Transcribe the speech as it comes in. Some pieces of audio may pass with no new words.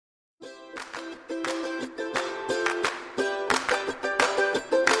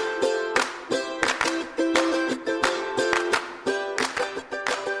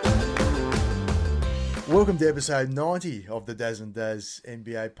Welcome to episode 90 of the Dazz and Dazz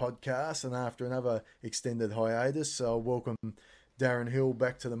NBA podcast. And after another extended hiatus, I'll welcome Darren Hill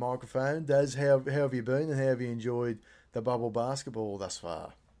back to the microphone. Daz, how have you been and how have you enjoyed the bubble basketball thus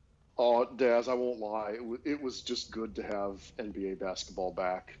far? Oh, Daz, I won't lie. It was just good to have NBA basketball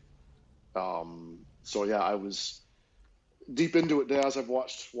back. So yeah, I was deep into it, Daz. I've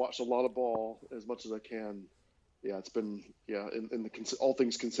watched a lot of ball as much as I can. Yeah, it's been in the all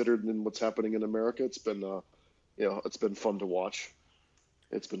things considered and what's happening in America, it's been it's been fun to watch.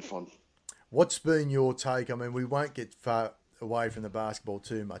 It's been fun. What's been your take? I mean, we won't get far away from the basketball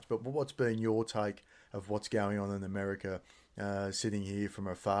too much, but what's been your take of what's going on in America, sitting here from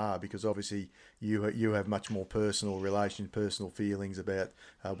afar? Because obviously you have much more personal feelings about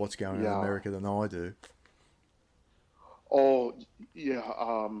what's going on in America than I do. Oh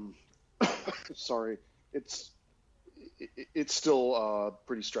yeah, sorry. It's still a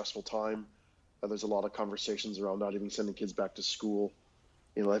pretty stressful time. There's a lot of conversations around not even sending kids back to school.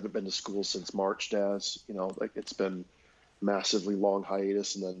 I haven't been to school since March, Daz. It's been massively long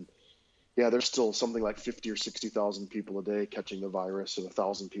hiatus, and then there's still something like 50 or 60,000 people a day catching the virus, and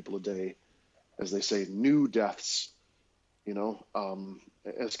 1,000 people a day, as they say, new deaths.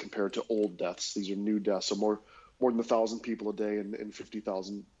 As compared to old deaths, these are new deaths. So more than 1,000 people a day and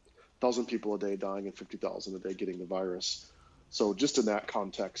 50,000 people a day dying and 50,000 a day getting the virus. So just in that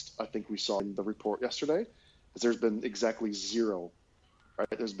context, I think we saw in the report yesterday that there's been exactly zero, right?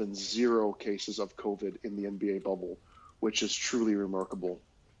 There's been zero cases of COVID in the NBA bubble, which is truly remarkable.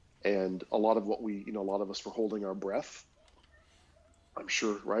 And a lot of a lot of us were holding our breath, I'm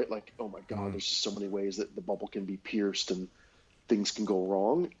sure, right? Like, oh my God, there's just so many ways that the bubble can be pierced and things can go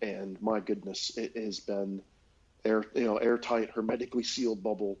wrong. And my goodness, it has been airtight, hermetically sealed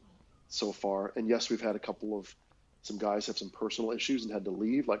bubble so far. And yes, we've had some guys have some personal issues and had to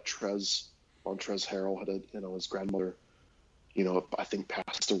leave, like Montrezl Harrell had his grandmother, I think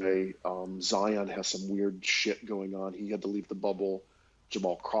passed away. Zion has some weird shit going on. He had to leave the bubble.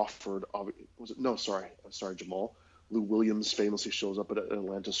 Jamal Crawford, Jamal. Lou Williams famously shows up at an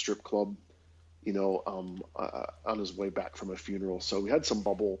Atlanta strip club, on his way back from a funeral. So we had some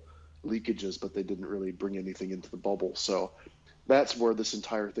bubble leakages, but they didn't really bring anything into the bubble. So that's where this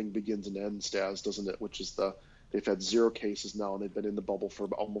entire thing begins and ends, Daz, doesn't it? Which is they've had zero cases now, and they've been in the bubble for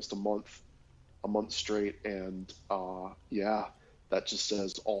almost a month straight. And that just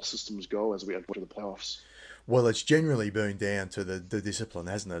says all systems go as we enter the playoffs. Well, it's generally been down to the discipline,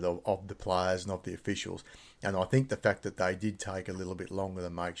 hasn't it, of the players and of the officials. And I think the fact that they did take a little bit longer to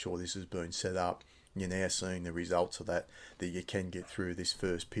make sure this has been set up, you're now seeing the results of that you can get through this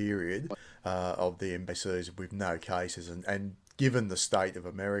first period of the NBA season with no cases. And given the state of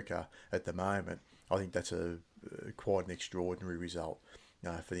America at the moment, I think that's quite an extraordinary result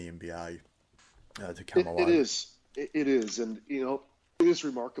for the NBA to come along. It is. And, it is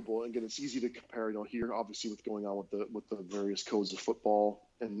remarkable. Again, it's easy to compare, here, obviously, with going on with the various codes of football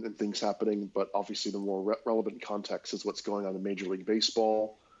and things happening. But obviously, the more relevant context is what's going on in Major League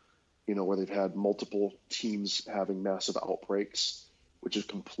Baseball, where they've had multiple teams having massive outbreaks, which has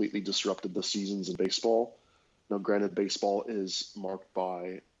completely disrupted the seasons in baseball. Now, granted, baseball is marked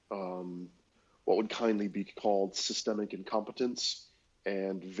by what would kindly be called systemic incompetence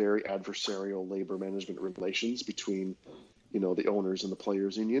and very adversarial labor management relations between the owners and the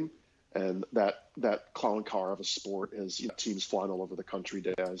players union. And that clown car of a sport is teams flying all over the country,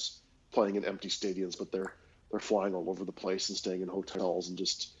 as playing in empty stadiums, but they're flying all over the place and staying in hotels and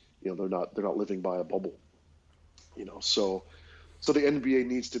just they're not living by a bubble. So the NBA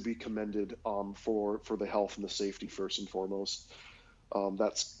needs to be commended for the health and the safety first and foremost.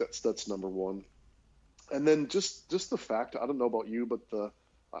 That's number one. And then just the fact, I don't know about you, but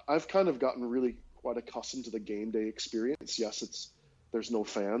I've kind of gotten really quite accustomed to the game day experience. Yes, there's no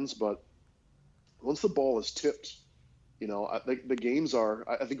fans, but once the ball is tipped, the games are.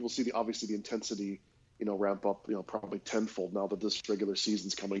 I think we'll see the intensity, ramp up, probably tenfold now that this regular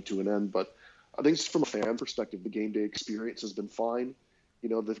season's coming to an end. But I think just from a fan perspective, the game day experience has been fine.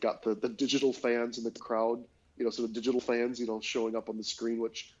 They've got the digital fans in the crowd, so the digital fans, showing up on the screen,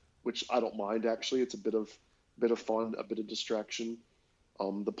 which I don't mind actually. It's a bit of fun, a bit of distraction.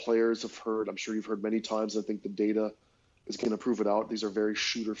 The players have heard, I'm sure you've heard many times, I think the data is going to prove it out. These are very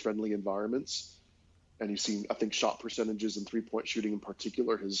shooter-friendly environments. And you've seen, I think, shot percentages and three-point shooting in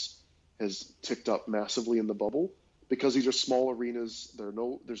particular has ticked up massively in the bubble because these are small arenas.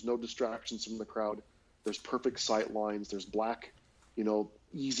 There's no distractions from the crowd. There's perfect sight lines. There's black,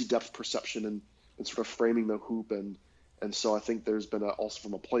 easy depth perception and sort of framing the hoop. And so I think there's been also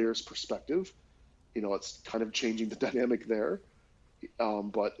from a player's perspective, it's kind of changing the dynamic there.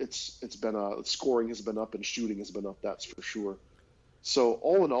 But it's been scoring has been up and shooting has been up. That's for sure. So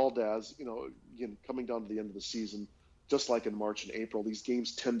all in all, Daz, again, coming down to the end of the season, just like in March and April, these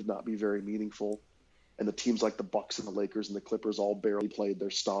games tend to not be very meaningful. And the teams like the Bucks and the Lakers and the Clippers all barely played their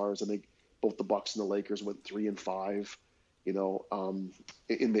stars. I think both the Bucks and the Lakers went 3-5, in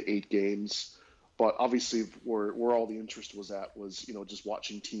the 8 games. But obviously, where all the interest was at was just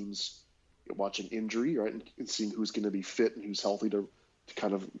watching teams, watching injury, right, and seeing who's going to be fit and who's healthy to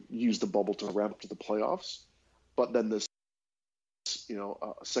kind of use the bubble to ramp up to the playoffs. But then this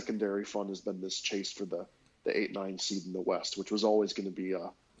secondary fun has been this chase for the 8-9 seed in the West, which was always going to be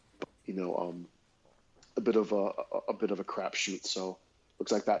a bit of a crapshoot. So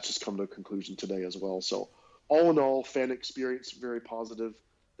looks like that's just come to a conclusion today as well. So all in all, fan experience very positive.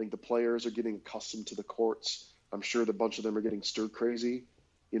 I think the players are getting accustomed to the courts. I'm sure the bunch of them are getting stir crazy,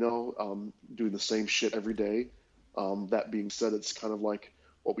 doing the same shit every day. That being said, it's kind of like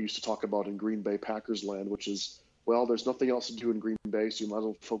what we used to talk about in Green Bay Packers land, which is, well, there's nothing else to do in Green Bay, so you might as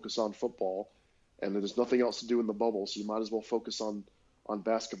well focus on football. And there's nothing else to do in the bubble, so you might as well focus on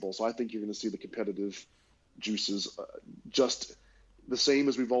basketball. So I think you're going to see the competitive juices just the same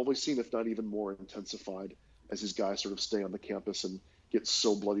as we've always seen, if not even more intensified, as these guys sort of stay on the campus and get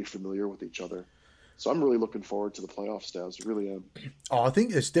so bloody familiar with each other. So I'm really looking forward to the playoffs, Daz. Really am. Oh, I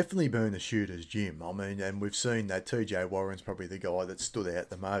think it's definitely been a shooter's gym. I mean, and we've seen that TJ Warren's probably the guy that stood out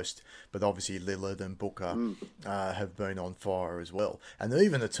the most, but obviously Lillard and Booker have been on fire as well. And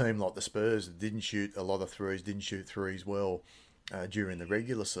even a team like the Spurs that didn't shoot a lot of threes, didn't shoot threes well during the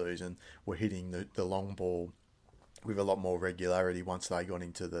regular season, were hitting the long ball with a lot more regularity once they got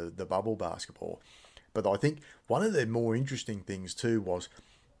into the bubble basketball. But I think one of the more interesting things too was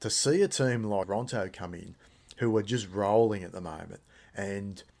to see a team like Toronto come in who are just rolling at the moment.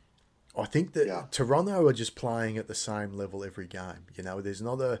 And I think that Toronto are just playing at the same level every game. There's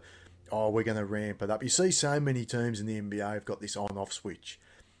not we're going to ramp it up. You see so many teams in the NBA have got this on-off switch,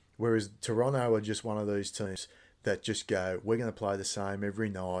 whereas Toronto are just one of those teams that just go, we're going to play the same every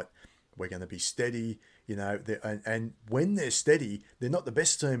night. We're going to be steady, and when they're steady, they're not the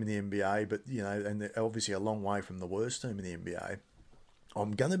best team in the NBA, but, and they're obviously a long way from the worst team in the NBA.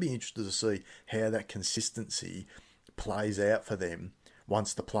 I'm going to be interested to see how that consistency plays out for them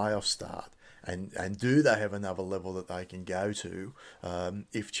once the playoffs start. And do they have another level that they can go to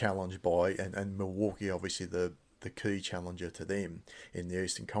if challenged by, and Milwaukee obviously the key challenger to them in the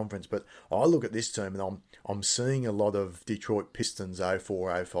Eastern Conference. But I look at this team and I'm seeing a lot of Detroit Pistons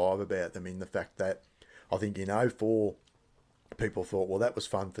 04-05 about them, in the fact that I think in 04 people thought, well, that was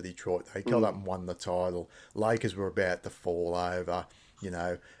fun for Detroit. They got up and won the title. Lakers were about to fall over,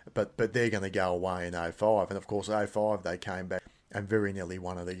 but they're going to go away in 05. And of course, 05 they came back and very nearly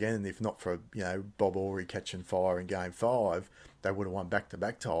won it again. And if not for, Bob Horry catching fire in Game 5, they would have won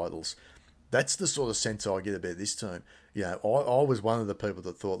back-to-back titles. That's the sort of sense I get about this team. I was one of the people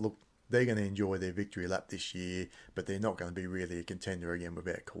that thought, look, they're going to enjoy their victory lap this year, but they're not going to be really a contender again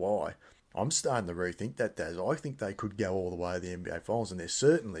without Kawhi. I'm starting to rethink that, Daz. I think they could go all the way to the NBA Finals, and they're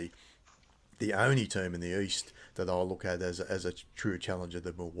certainly the only team in the East that I look at as a true challenger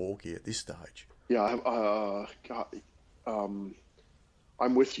to Milwaukee at this stage. Yeah,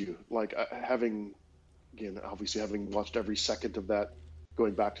 I'm with you. Like, obviously having watched every second of that,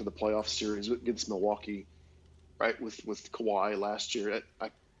 going back to the playoff series against Milwaukee, right, with Kawhi last year,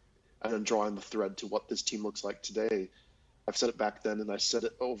 and then drawing the thread to what this team looks like today. I've said it back then, and I said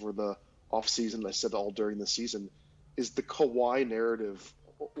it over the offseason, and I said it all during the season, is the Kawhi narrative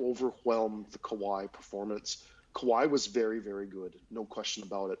overwhelmed the Kawhi performance. Kawhi was very, very good, no question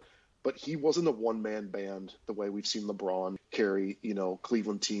about it. But he wasn't a one-man band the way we've seen LeBron carry,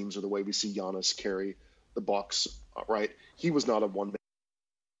 Cleveland teams, or the way we see Giannis carry the Bucks, right? He was not a one-man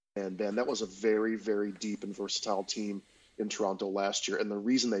band. That was a very, very deep and versatile team in Toronto last year. And the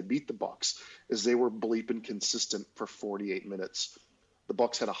reason they beat the Bucks is they were bleeping consistent for 48 minutes. The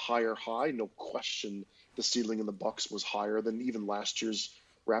Bucks had a higher high, no question. The ceiling in the Bucks was higher than even last year's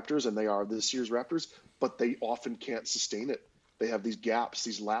Raptors, and they are this year's Raptors, but they often can't sustain it. They have these gaps,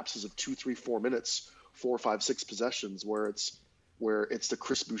 these lapses of 2, 3, 4 minutes, 4, 5, 6 possessions where it's the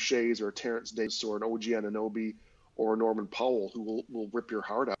Chris Bouchers or Terrence Davis or an OG Anunoby or a Norman Powell who will rip your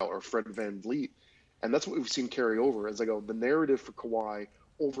heart out, or Fred VanVleet. And that's what we've seen carry over. As I go, the narrative for Kawhi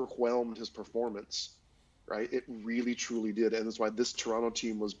overwhelmed his performance, right? It really, truly did. And that's why this Toronto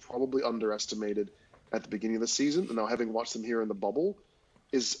team was probably underestimated at the beginning of the season. And now, having watched them here in the bubble,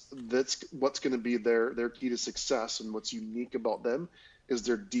 that's what's going to be their key to success. And what's unique about them is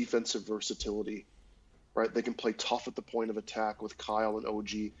their defensive versatility, right? They can play tough at the point of attack with Kyle and OG.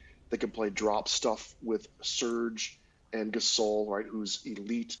 They can play drop stuff with Serge and Gasol, right, who's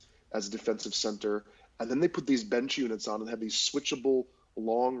elite as a defensive center. And then they put these bench units on and have these switchable,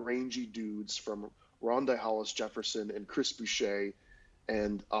 long, rangy dudes from Rondé Hollis Jefferson and Chris Boucher,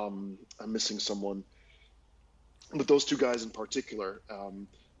 and I'm missing someone. But those two guys in particular,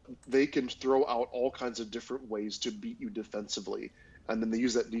 they can throw out all kinds of different ways to beat you defensively, and then they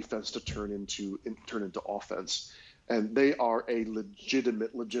use that defense to turn into offense. And they are a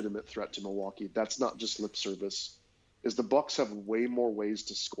legitimate threat to Milwaukee. That's not just lip service. Is the Bucks have way more ways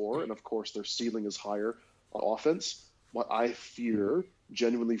to score, and of course their ceiling is higher on offense. But I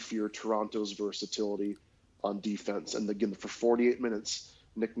genuinely fear Toronto's versatility on defense. And again, for 48 minutes,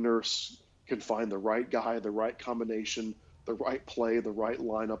 Nick Nurse can find the right guy, the right combination, the right play, the right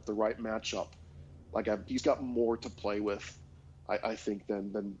lineup, the right matchup. He's got more to play with, I think,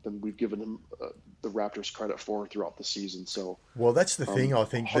 than we've given him the Raptors credit for throughout the season. So, well, that's the thing. I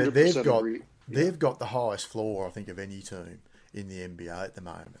think they've got the highest floor, I think, of any team in the NBA at the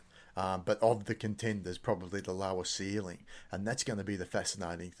moment. But of the contenders, probably the lower ceiling, and that's going to be the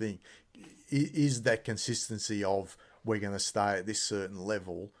fascinating thing. Is that consistency of we're going to stay at this certain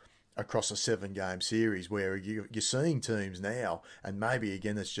level across a 7-game series, where you're seeing teams now, and maybe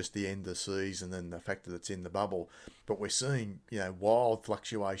again it's just the end of the season and the fact that it's in the bubble, but we're seeing wild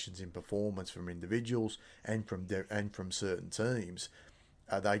fluctuations in performance from individuals and from certain teams.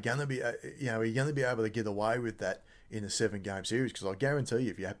 Are they going to be are you going to be able to get away with that in a 7-game series? Because I guarantee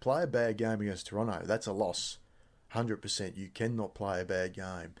you, if you play a bad game against Toronto, that's a loss. 100%. You cannot play a bad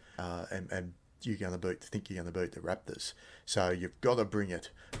game and you're going to think you're going to beat the Raptors. So you've got to bring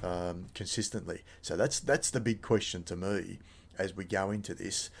it consistently. So that's the big question to me as we go into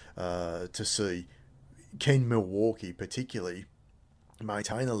this, to see, can Milwaukee particularly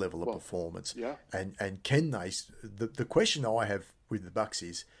maintain a level of performance? Yeah. And can they? The question I have with the Bucks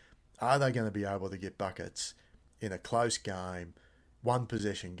is, are they going to be able to get buckets in a close game,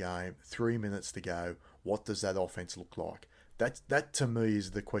 1-possession game, 3 minutes to go? What does that offense look like? That to me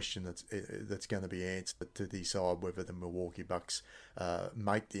is the question that's going to be answered to decide whether the Milwaukee Bucks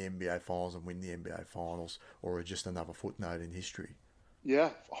make the NBA Finals and win the NBA Finals, or are just another footnote in history.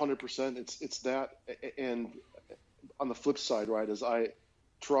 Yeah, 100%. It's that, and on the flip side, right,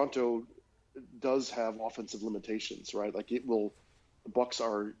 Toronto does have offensive limitations, right? The Bucks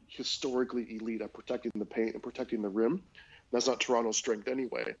are historically elite at protecting the paint and protecting the rim. That's not Toronto's strength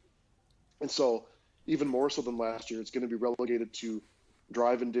anyway, and so, even more so than last year, it's going to be relegated to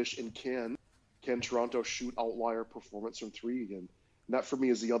drive and dish, and can Toronto shoot outlier performance from three again? And that, for me,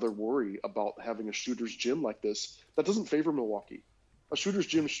 is the other worry about having a shooter's gym like this. That doesn't favor Milwaukee. A shooter's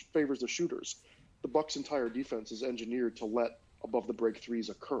gym favors the shooters. The Bucks' entire defense is engineered to let above the break threes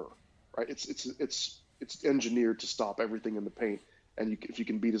occur, right? It's engineered to stop everything in the paint. And if you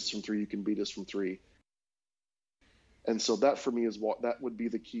can beat us from three, you can beat us from three. And so that, for me, that would be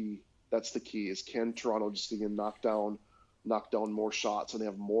the key. That's the key, is can Toronto just again knock down more shots, and they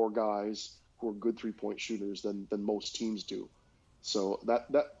have more guys who are good 3-point shooters than most teams do. So that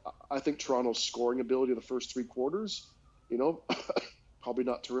I think Toronto's scoring ability in the first 3 quarters, probably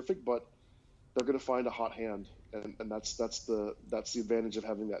not terrific, but they're going to find a hot hand, and that's the advantage of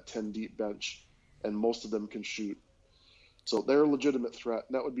having that 10 deep bench, and most of them can shoot. So they're a legitimate threat.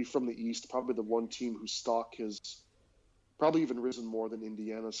 And that would be from the East, probably the one team whose stock has probably even risen more than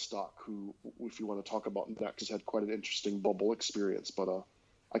Indiana's stock, who, if you want to talk about that, has had quite an interesting bubble experience. But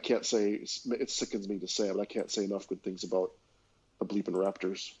I can't say, it sickens me to say it, but I can't say enough good things about the bleeping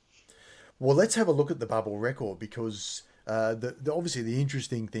Raptors. Well, let's have a look at the bubble record, because obviously the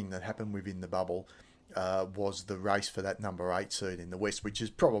interesting thing that happened within the bubble was the race for that number 8 seed in the West, which is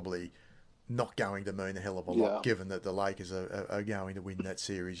probably not going to mean a hell of a lot, given that the Lakers are going to win that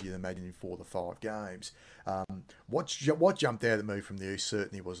series, you'd imagine, in 4 to 5 games. What jumped out at me from the East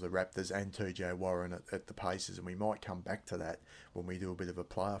certainly was the Raptors and TJ Warren at the Pacers, and we might come back to that when we do a bit of a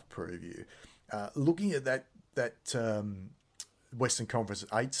playoff preview. Looking at that Western Conference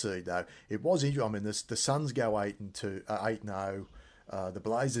 8 seed, though, it was interesting. I mean, the Suns go 8-0, the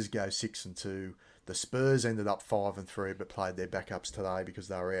Blazers go 6-2. The Spurs ended up 5-3, but played their backups today because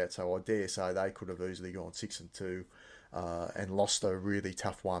they were out. So I dare say they could have easily gone 6-2 and lost a really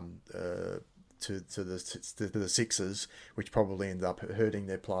tough one to the Sixers, which probably ended up hurting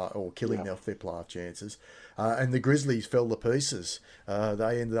their play or killing their playoff chances. And the Grizzlies fell to pieces.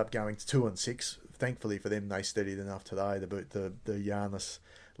 They ended up going 2-6. Thankfully for them, they steadied enough today to beat the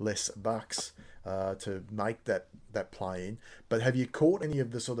Giannis-less Bucks to make that play in. But have you caught any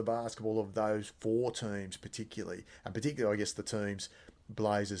of the sort of basketball of those 4 teams particularly? And particularly, I guess, the teams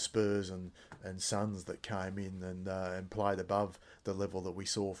Blazers, Spurs and Suns that came in and played above the level that we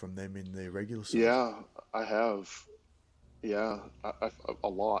saw from them in the regular season? Yeah, I have. Yeah, a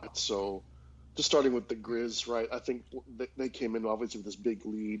lot. So just starting with the Grizz, right? I think they came in obviously with this big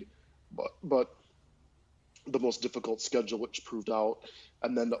lead, but the most difficult schedule, which proved out,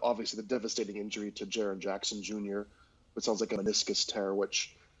 and then obviously the devastating injury to Jaron Jackson Jr., which sounds like a meniscus tear,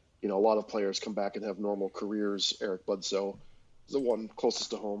 which a lot of players come back and have normal careers. Eric Bledsoe is the one closest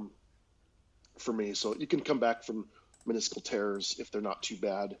to home for me. So you can come back from meniscal tears if they're not too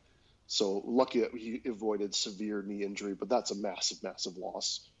bad. So lucky that he avoided severe knee injury, but that's a massive, massive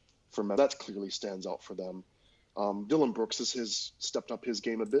loss for them. That clearly stands out for them. Dylan Brooks has stepped up his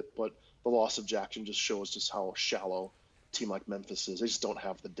game a bit, but the loss of Jackson just shows just how shallow a team like Memphis is. They just don't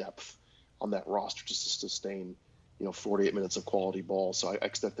have the depth on that roster just to sustain, 48 minutes of quality ball. So I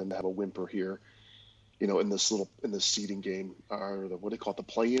expect them to have a whimper here, in this seeding game, or what do they call it, the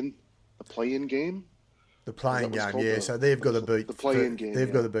play-in game. The Is that playing what it's game, called? yeah. So they've got to beat The play-in game,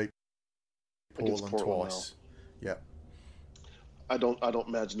 they've got yeah, to beat against Portland Portland now. twice. Yeah. I don't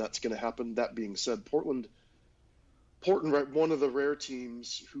imagine that's going to happen. That being said, Portland, right, one of the rare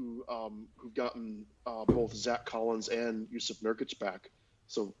teams who've gotten both Zach Collins and Yusuf Nurkic back,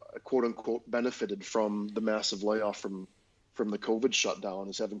 so quote unquote benefited from the massive layoff from the COVID shutdown,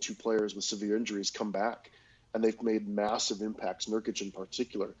 is having two players with severe injuries come back, and they've made massive impacts. Nurkic in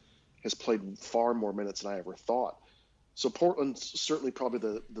particular has played far more minutes than I ever thought. So Portland's certainly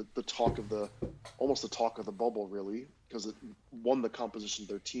probably the talk of almost the talk of the bubble, really, because the composition of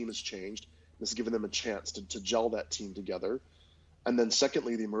their team has changed. It's given them a chance to gel that team together. And then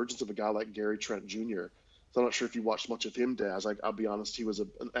secondly, the emergence of a guy like Gary Trent Jr. So I'm not sure if you watched much of him, Daz. I'll be honest, he was an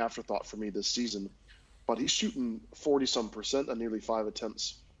afterthought for me this season. But he's shooting 40-some% on nearly 5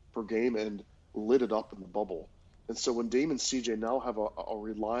 attempts per game and lit it up in the bubble. And so when Dame and CJ now have a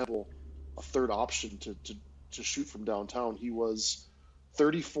reliable third option to shoot from downtown, he was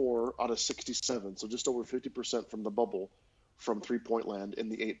 34 out of 67, so just over 50% from the bubble from three-point land in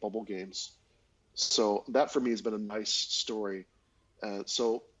the 8 bubble games. So that for me has been a nice story.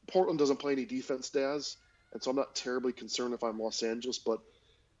 So Portland doesn't play any defense, Daz, and so I'm not terribly concerned if I'm Los Angeles, but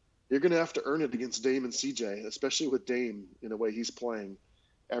you're going to have to earn it against Dame and CJ, especially with Dame in the way he's playing,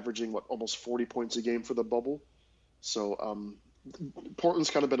 averaging almost 40 points a game for the bubble. So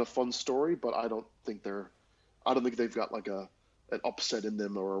Portland's kind of been a fun story, but I don't think they've got like an upset in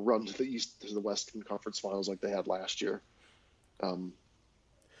them or a run to the East to the Western Conference Finals like they had last year. And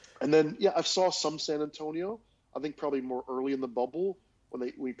then, yeah, I saw some San Antonio. I think probably more early in the bubble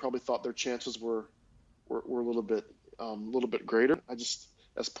when we probably thought their chances were a little bit greater.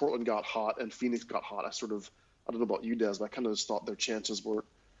 As Portland got hot and Phoenix got hot, I don't know about you, Des, but I kind of just thought their chances were.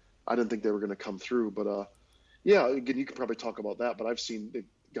 I didn't think they were going to come through, but yeah, again, you could probably talk about that. But I've seen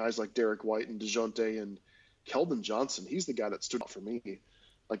guys like Derek White and DeJounte and Keldon Johnson. He's the guy that stood out for me.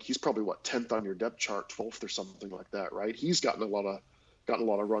 Like he's probably 10th on your depth chart, 12th or something like that, right? He's gotten a lot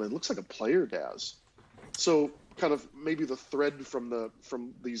of run. It looks like a player, Daz. So kind of maybe the thread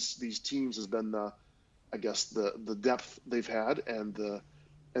from these teams has been the depth they've had and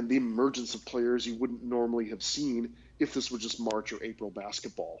the emergence of players you wouldn't normally have seen if this was just March or April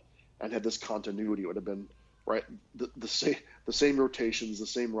basketball and had this continuity. It would have been right the same rotations, the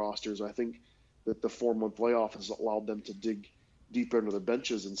same rosters. I think that the 4-month layoff has allowed them to dig deeper into their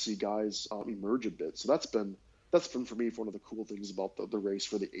benches and see guys emerge a bit. So that's been for me one of the cool things about the race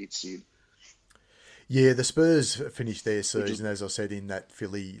for the 8th seed. Yeah, the Spurs finished their season, as I said, in that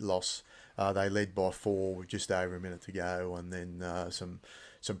Philly loss. They led by 4 with just over a minute to go, and then some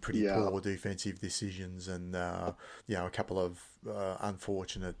pretty poor defensive decisions and a couple of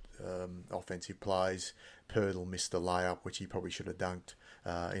unfortunate offensive plays. Pirtle missed the layup, which he probably should have dunked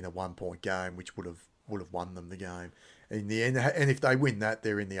in a 1-point game, which would have won them the game in the end. And if they win that,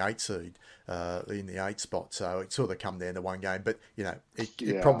 they're in the 8th seed, in the 8th spot. So it sort of come down to one game. But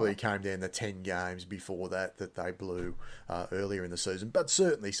it probably came down to 10 games before that they blew earlier in the season. But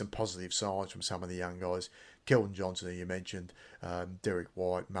certainly some positive signs from some of the young guys. Keldon Johnson, who you mentioned, Derek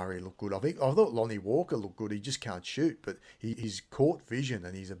White, Murray looked good. I thought Lonnie Walker looked good. He just can't shoot, but his court vision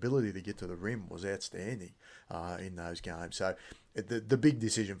and his ability to get to the rim was outstanding in those games. So the big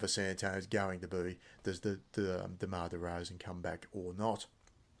decision for San Antonio is going to be, does the DeMar DeRozan come back or not?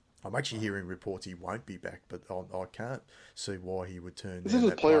 I'm actually hearing reports he won't be back, but I can't see why he would turn down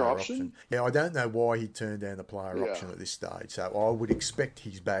that player option. Yeah, I don't know why he turned down the player option at this stage. So I would expect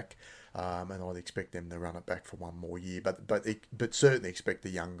he's back, and I'd expect them to run it back for one more year. But certainly expect the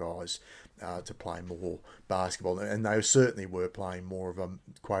young guys to play more basketball, and they certainly were playing more of a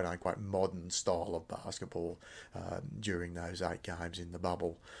quote unquote modern style of basketball during those 8 games in the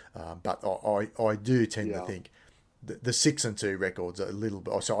bubble. But I do tend to think the 6-2 records are a little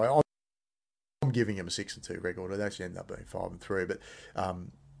bit. So I'm I'm giving him a 6-2 record. It actually ended up being 5-3, but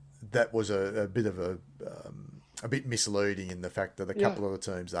that was a bit of a bit misleading in the fact that a couple of the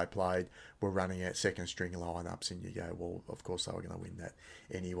teams they played were running out second string lineups, and you go, well, of course they were going to win that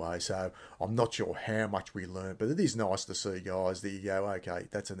anyway. So I'm not sure how much we learned, but it is nice to see guys that you go, okay,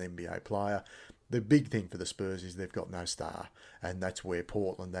 that's an NBA player. The big thing for the Spurs is they've got no star, and that's where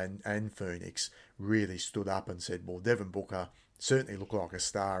Portland and Phoenix really stood up and said, well, Devin Booker certainly looked like a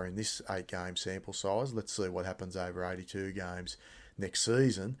star in this 8-game sample size. Let's see what happens over 82 games next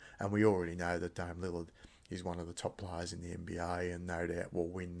season. And we already know that Dame Lillard is one of the top players in the NBA, and no doubt will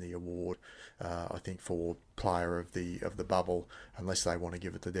win the award, I think, for player of the bubble, unless they want to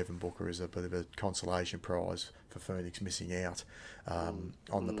give it to Devin Booker as a bit of a consolation prize for Phoenix missing out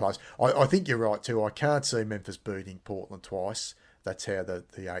on the place. I think you're right too. I can't see Memphis beating Portland twice. That's how the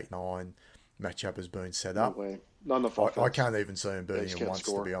 8-9 matchup has been set up. No way. Not enough offense. I can't even see him beating him once,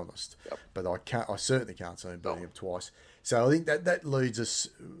 to be honest. Yep. But I certainly can't see him beating him twice. So I think that leads us.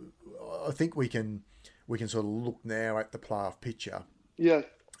 I think we can sort of look now at the playoff picture. Yeah.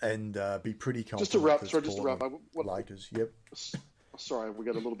 And be pretty confident. Just to wrap. Lakers. Yep. Sorry, we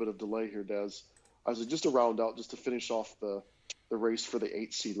got a little bit of delay here, Daz. I was just to round out, just to finish off the race for the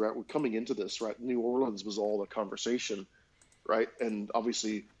 8th seed. Right, we're coming into this. Right, New Orleans was all the conversation, right, and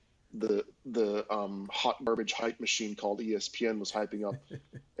obviously the hot garbage hype machine called ESPN was hyping up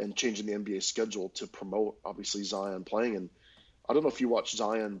and changing the NBA schedule to promote obviously Zion playing. And I don't know if you watched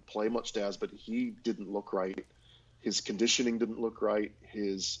Zion play much, Daz, but he didn't look right. His conditioning didn't look right.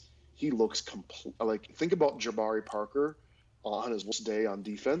 He looks like, think about Jabari Parker on his worst day on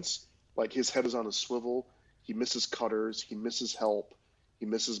defense. Like, his head is on a swivel. He misses cutters. He misses help. He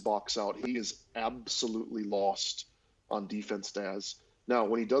misses box out. He is absolutely lost on defense, Daz. Now,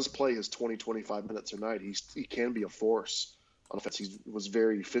 when he does play his 20, 25 minutes a night, he can be a force on offense. He was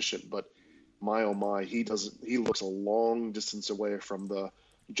very efficient, but my oh my, he looks a long distance away from the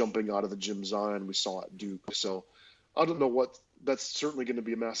jumping out of the gym Zion we saw at Duke. So I don't know that's certainly going to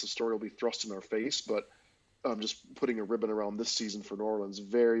be a massive story. It'll be thrust in our face, but I'm just putting a ribbon around this season for New Orleans.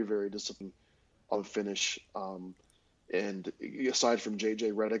 Very, very disciplined on finish. And aside from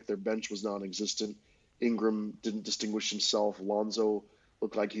JJ Redick, their bench was non-existent. Ingram didn't distinguish himself. Lonzo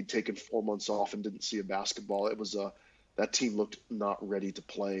looked like he'd taken 4 months off and didn't see a basketball. It was that team looked not ready to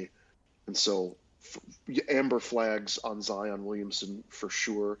play. And so amber flags on Zion Williamson for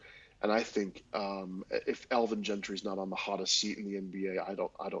sure. And I think if Alvin Gentry's not on the hottest seat in the NBA,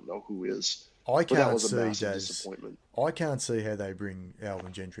 I don't know who is. I can't see Daz. Disappointment. I can't see how they bring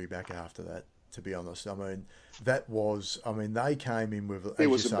Alvin Gentry back after that, to be honest. I mean, they came in with... It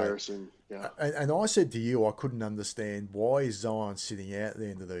was embarrassing, yeah. And I said to you, I couldn't understand why is Zion sitting out at the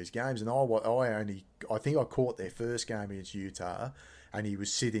end of these games. And I think I caught their first game against Utah, and he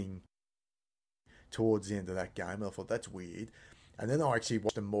was sitting towards the end of that game. And I thought, that's weird. And then I actually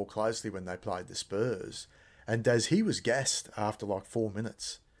watched them more closely when they played the Spurs. And Daz, he was gassed after like 4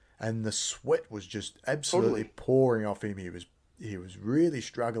 minutes. And the sweat was just absolutely pouring off him. He was really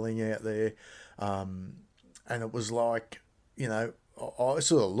struggling out there. And it was like, I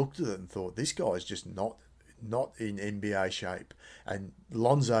sort of looked at it and thought, this guy's just not in NBA shape. And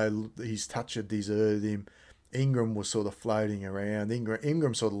Lonzo, his touch had deserted him. Ingram was sort of floating around.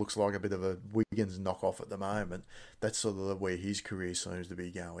 Ingram sort of looks like a bit of a Wiggins knockoff at the moment. That's sort of where his career seems to be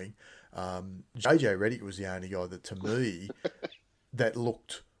going. JJ Redick was the only guy that, to me, that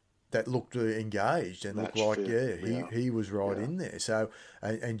looked engaged and looked like, he was right in there. So,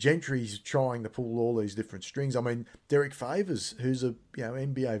 and Gentry's trying to pull all these different strings. I mean, Derek Favors, who's a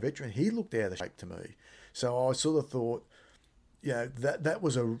NBA veteran, he looked out of shape to me. So I sort of thought, that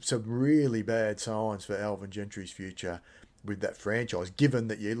was some really bad signs for Alvin Gentry's future with that franchise, given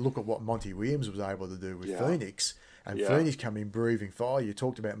that you look at what Monty Williams was able to do with Phoenix, and Phoenix come in breathing fire. You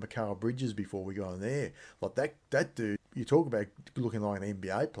talked about Mikal Bridges before we got on there. Like that dude, you talk about looking like an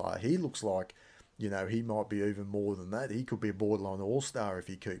NBA player. He looks like, he might be even more than that. He could be a borderline all-star if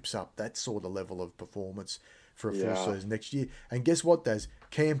he keeps up that sort of level of performance for a full season next year. And guess what, Daz?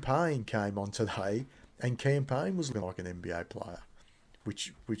 Campaign came on today, and Campaign was looking like an NBA player,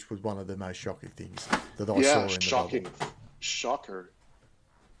 which was one of the most shocking things that I saw in the shocking. bubble. Shocker.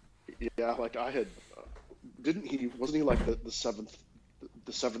 Yeah, like I had, wasn't he like the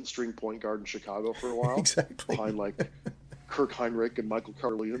seventh string point guard in Chicago for a while? Exactly. Behind like Kirk Heinrich and Michael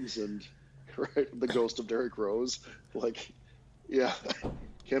Carter-Williams and the ghost of Derrick Rose. Like,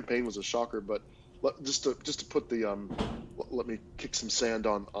 Campaign was a shocker, but just to put let me kick some sand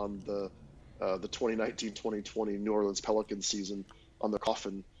on the 2019-2020 New Orleans Pelicans season on the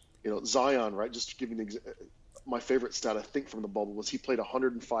coffin. Zion, right? Just to give you my favorite stat, I think, from the bubble was he played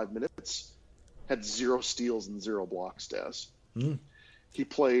 105 minutes, had 0 steals and 0 blocks, Daz. Mm. He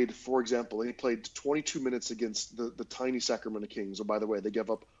played, for example, he played 22 minutes against the tiny Sacramento Kings. Oh, by the way, they gave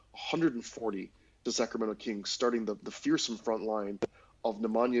up 140 to Sacramento Kings, starting the fearsome front line of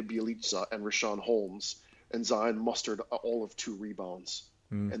Nemanja Bjelica and Rashawn Holmes. And Zion mustered all of 2 rebounds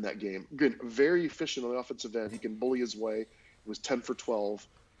in that game. Again, very efficient on the offensive end. He can bully his way. He was 10 for 12,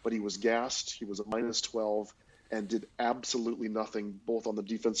 but he was gassed. He was a minus 12 and did absolutely nothing, both on the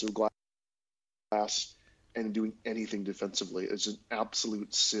defensive glass and doing anything defensively. It's an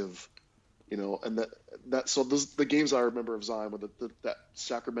absolute sieve, and so the games I remember of Zion were that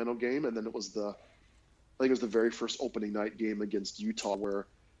Sacramento game, and then it was I think it was the very first opening night game against Utah, where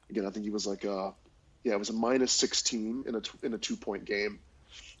again I think he was like it was a minus 16 in a 2-point game,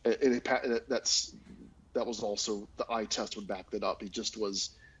 and that was also the eye test would back that up. He just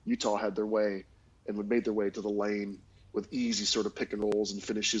was Utah had their way and would made their way to the lane with easy sort of pick and rolls and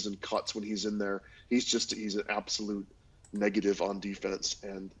finishes and cuts when he's in there. He's an absolute negative on defense,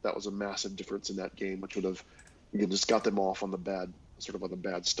 and that was a massive difference in that game, which would have just got them off on the bad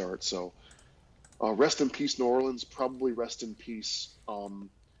start. So rest in peace, New Orleans. Probably rest in peace,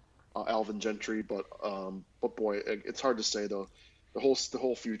 Alvin Gentry. But boy, it's hard to say though. The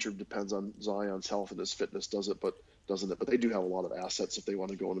whole future depends on Zion's health and his fitness, doesn't it? But they do have a lot of assets if they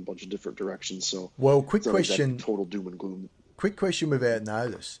want to go in a bunch of different directions. So, well, quick question. Like total doom and gloom. Quick question without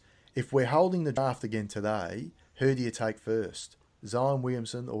notice. If we're holding the draft again today, who do you take first, Zion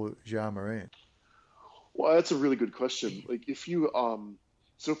Williamson or Ja Morant? Well, that's a really good question. Like if you,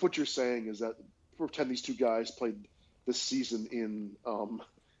 so if what you're saying is that pretend these 2 guys played this season in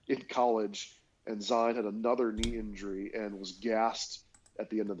college, and Zion had another knee injury and was gassed at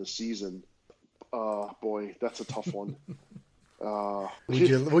the end of the season. Boy, that's a tough one.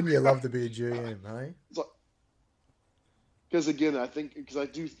 Wouldn't you love to be a GM, hey? Because again,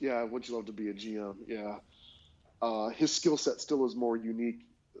 wouldn't you love to be a GM? Yeah. His skill set still is more unique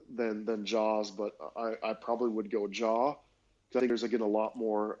than Ja's, but I probably would go Ja. I think there's again a lot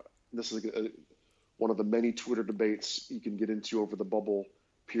more. This is one of the many Twitter debates you can get into over the bubble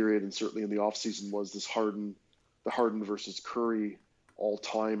period, and certainly in the offseason was this the Harden versus Curry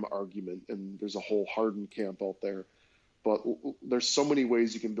all-time argument, and there's a whole Harden camp out there. But there's so many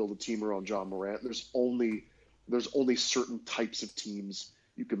ways you can build a team around Ja Morant. There's only certain types of teams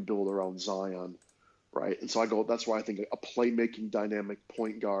you can build around Zion, right? And so that's why I think a playmaking dynamic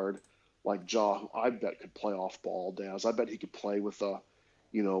point guard like Ja, who I bet could play off ball, Daz. I bet he could play with a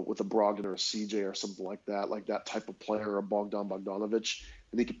Brogdon or a CJ or something like that type of player, or a Bogdanovich,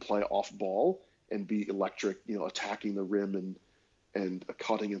 and he could play off ball and be electric, attacking the rim and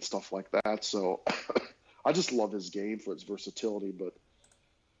cutting and stuff like that. So I just love his game for its versatility. But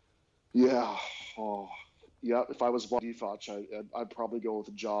if I was Von Defoch, I'd probably go with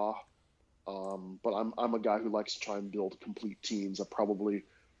Ja. But I'm a guy who likes to try and build complete teams. I probably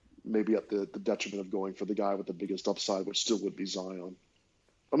maybe at the detriment of going for the guy with the biggest upside, which still would be Zion.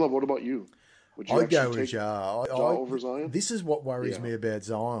 I don't know. What about you? Would you I'd go with Ja. Ja over Zion? This is what worries me about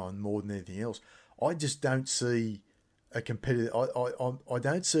Zion more than anything else. I just don't see a competitive. I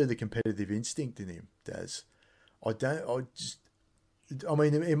don't see the competitive instinct in him, Daz. I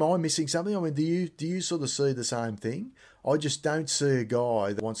mean, am I missing something? I mean, do you sort of see the same thing? I just don't see a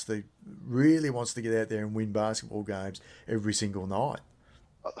guy that really wants to get out there and win basketball games every single night.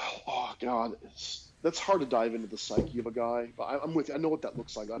 Oh God, that's hard to dive into the psyche of a guy. But I'm with you. I know what that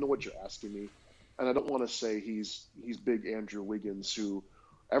looks like. I know what you're asking me, and I don't want to say he's big Andrew Wiggins, who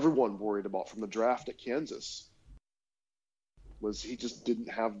everyone worried about from the draft at Kansas. He just didn't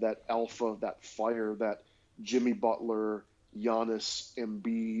have that alpha, that fire, that Jimmy Butler, Giannis,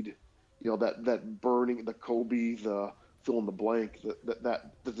 Embiid, that burning, the Kobe, the fill in the blank,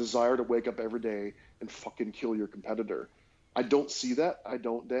 the desire to wake up every day and fucking kill your competitor. I don't see that. I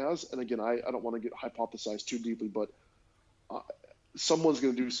don't, Daz. And again, I don't want to get hypothesized too deeply, but someone's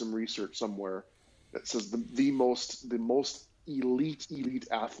going to do some research somewhere that says the most elite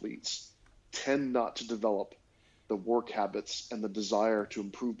athletes tend not to develop the work habits and the desire to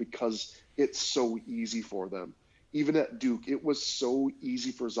improve because it's so easy for them. Even at Duke, it was so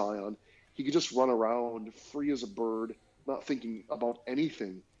easy for Zion. He could just run around free as a bird, not thinking about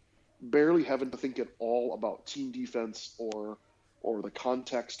anything, barely having to think at all about team defense or the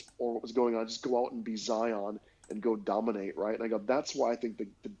context or what was going on. Just go out and be Zion and go dominate, right? And I go, that's why I think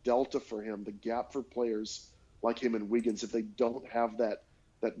the delta for him, the gap for players like him and Wiggins, if they don't have that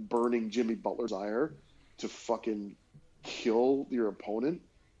burning Jimmy Butler desire to fucking kill your opponent,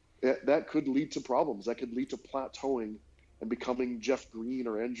 that could lead to problems. That could lead to plateauing and becoming Jeff Green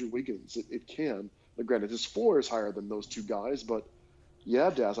or Andrew Wiggins. It can. But granted, his floor is higher than those two guys, but Yeah,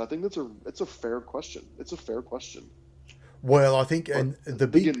 Daz, I think it's a fair question. It's a fair question. Well, I think, But and the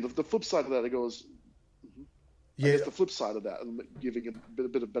big, again, the flip side of that, it goes. I yeah, guess the flip side of that, and giving a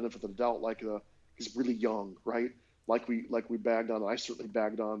bit of benefit of the doubt, like he's really young, right? Like we bagged on. I certainly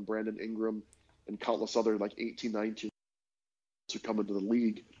bagged on Brandon Ingram and countless other like 18, 19 who come into the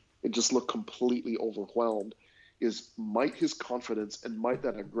league and just look completely overwhelmed. Is might his confidence and might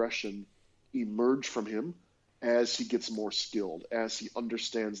that aggression emerge from him as he gets more skilled, as he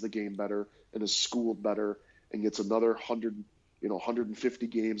understands the game better and is schooled better and gets another 150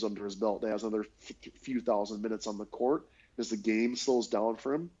 games under his belt, and has another few thousand minutes on the court, as the game slows down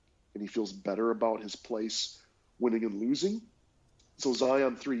for him and he feels better about his place winning and losing. So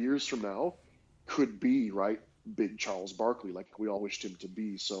Zion 3 years from now could be, right, big Charles Barkley, like we all wished him to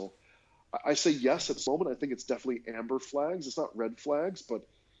be. So I say yes at this moment. I think it's definitely amber flags. It's not red flags, but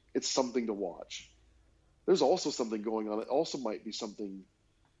it's something to watch. There's also something going on. It also might be something.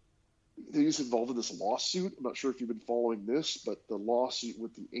 He's involved in this lawsuit. I'm not sure if you've been following this, but the lawsuit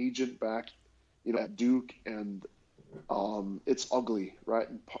with the agent back, at Duke, and it's ugly, right?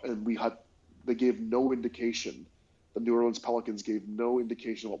 And they gave no indication. The New Orleans Pelicans gave no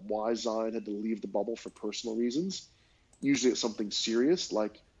indication about why Zion had to leave the bubble for personal reasons. Usually it's something serious,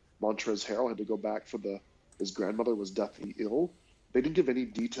 like Montrezl Harrell had to go back for his grandmother was deathly ill. They didn't give any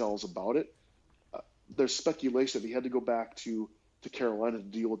details about it. There's speculation that he had to go back to Carolina to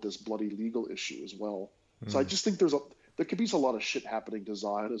deal with this bloody legal issue as well. So I mm, just think there could be a lot of shit happening to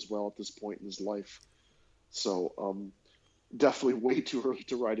Zion as well at this point in his life. So definitely way too early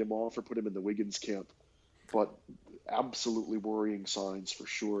to write him off or put him in the Wiggins camp, but absolutely worrying signs for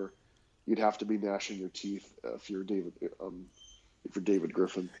sure. You'd have to be gnashing your teeth if you're David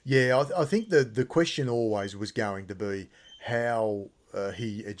Griffin. yeah, I think the question always was going to be how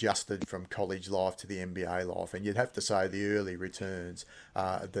he adjusted from college life to the NBA life, and you'd have to say the early returns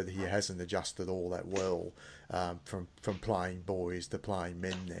that he hasn't adjusted all that well from playing boys to playing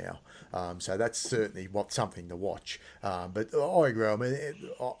men now. So that's certainly something to watch. But I agree. I mean,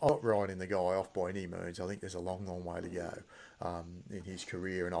 I'm not writing the guy off by any means. I think there's a long, long way to go in his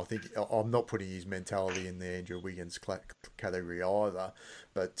career, and I think I'm not putting his mentality in the Andrew Wiggins category either.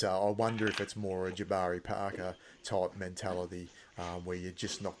 But I wonder if it's more a Jabari Parker type mentality where you're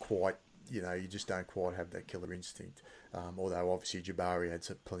just not quite, you just don't quite have that killer instinct. Although obviously Jabari had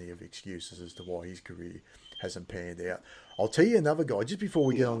plenty of excuses as to why his career hasn't panned out. I'll tell you another guy, just before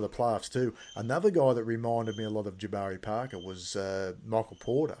we get Yeah, on to the playoffs too, another guy that reminded me a lot of Jabari Parker was Michael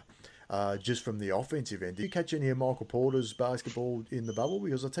Porter. Just from the offensive end, did you catch any of Michael Porter's basketball in the bubble?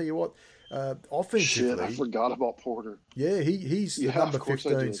 Because I'll tell you what, shit, I offensively, forgot about Porter. yeah, he's the Yeah, number of course I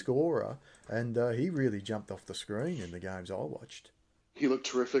 15 did. scorer, and he really jumped off the screen in the games I watched. He looked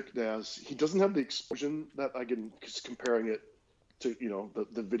terrific, Daz. He doesn't have the explosion that I can, just comparing it to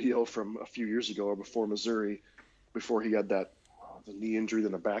the video from a few years ago or before Missouri, before he had that the knee injury,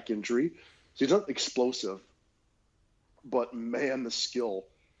 then a back injury. So he's not explosive, but man, the skill,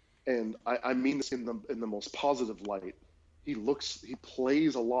 and I mean this in the most positive light. He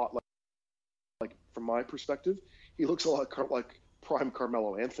plays a lot like from my perspective, he looks a lot like prime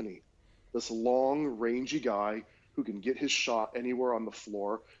Carmelo Anthony, this long, rangy guy who can get his shot anywhere on the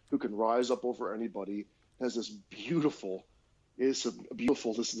floor, who can rise up over anybody, has this this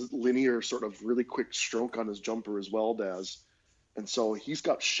linear sort of really quick stroke on his jumper as well, Daz. And so he's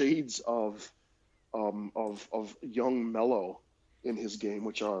got shades of young Mello in his game,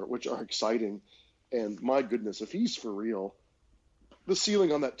 which are exciting. And my goodness, if he's for real, the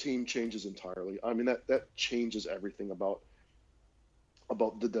ceiling on that team changes entirely. I mean, that changes everything about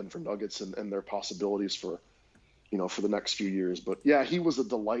the Denver Nuggets and their possibilities for the next few years. But yeah, he was a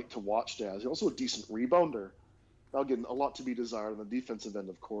delight to watch. Daz. He's also a decent rebounder. Now, again, a lot to be desired on the defensive end,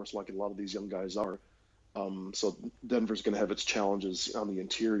 of course, like a lot of these young guys are. So Denver's going to have its challenges on the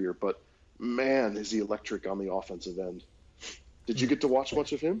interior, but man, is he electric on the offensive end. Did you get to watch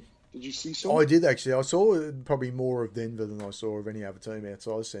much of him? Did you see some? I did actually. I saw probably more of Denver than I saw of any other team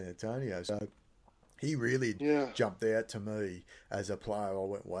outside San Antonio. So he really Yeah, jumped out to me as a player. I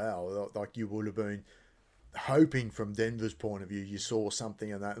went, wow, like you would have been hoping from Denver's point of view, you saw something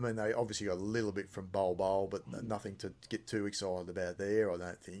in that. I mean, they obviously got a little bit from Bol, but nothing to get too excited about there, I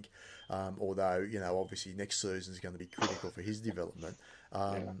don't think. Although, obviously next season is going to be critical for his development.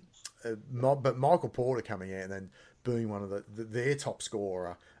 yeah. But Michael Porter coming out and then being one of their top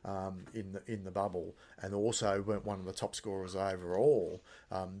scorer in the bubble, and also one of the top scorers overall,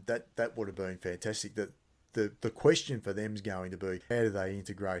 that would have been fantastic. That the question for them is going to be, how do they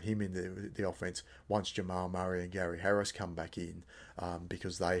integrate him into the offense once Jamal Murray and Gary Harris come back in,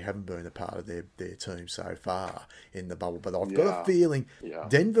 because they haven't been a part of their team so far in the bubble. But I've got a feeling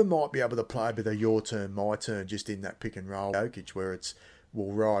Denver might be able to play a bit of your turn, my turn, just in that pick and roll Jokic, where it's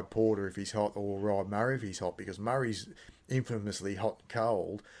we'll ride Porter if he's hot, or we'll ride Murray if he's hot, because Murray's infamously hot and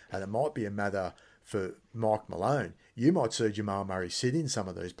cold, and it might be a matter for Mike Malone. You might see Jamal Murray sit in some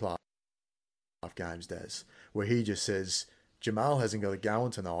of these playoff games, Dazz, where he just says, Jamal hasn't got a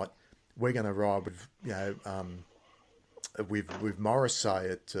going tonight. We're going to ride with, with Morris, say,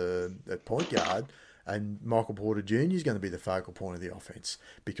 at point guard, and Michael Porter Jr. is going to be the focal point of the offense,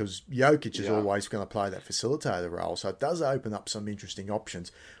 because Jokic is always going to play that facilitator role. So it does open up some interesting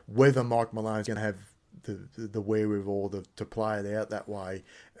options. Whether Mike Malone's going to have the wherewithal to play it out that way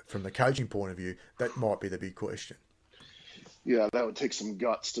from the coaching point of view, that might be the big question. Yeah, that would take some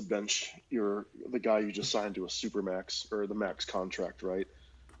guts to bench the guy you just signed to a supermax or the max contract, right?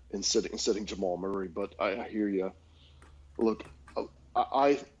 And sitting Jamal Murray. But I hear you. Look,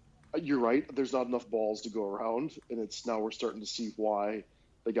 you're right. There's not enough balls to go around, and now we're starting to see why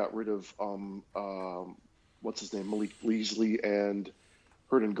they got rid of what's his name, Malik Beasley and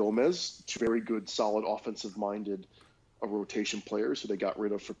Hernan Gomez, two very good, solid, offensive-minded rotation players who they got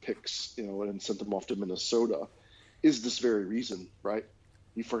rid of for picks, and sent them off to Minnesota. Is this very reason, right?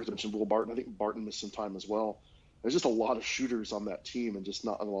 You first mentioned Will Barton. I think Barton missed some time as well. There's just a lot of shooters on that team, and just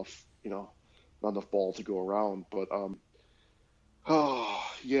not enough, not enough ball to go around. But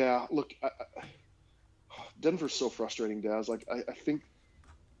look, Denver's so frustrating, Daz. Like I think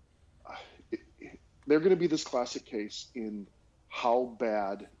they're going to be this classic case in how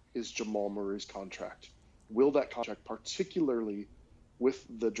bad is Jamal Murray's contract. Will that contract, particularly with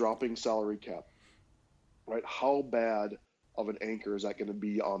the dropping salary cap, right? How bad of an anchor is that going to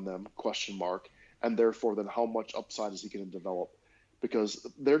be on them? Question mark. And therefore, then how much upside is he going to develop? Because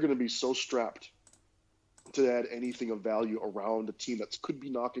they're going to be so strapped to add anything of value around a team that could be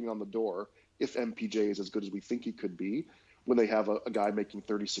knocking on the door if MPJ is as good as we think he could be, when they have a guy making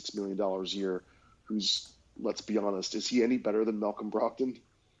 $36 million a year who's, let's be honest, is he any better than Malcolm Brogdon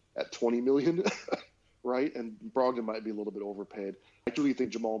at $20 million? Right? And Brogdon might be a little bit overpaid. I actually think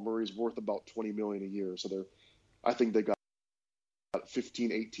Jamal Murray's worth about $20 million a year. So I think they got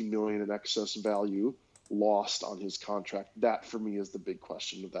 15, 18 million in excess value lost on his contract. That for me is the big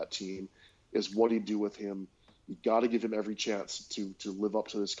question of that team, is what do you do with him? You got to give him every chance to live up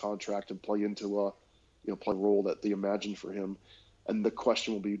to this contract and play into play a role that they imagine for him. And the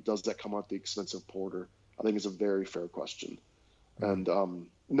question will be, does that come at the expense of Porter? I think it's a very fair question. And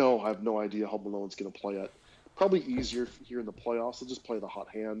no, I have no idea how Malone's going to play it. Probably easier here in the playoffs. They'll just play the hot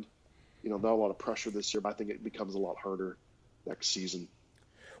hand. Not a lot of pressure this year, but I think it becomes a lot harder next season.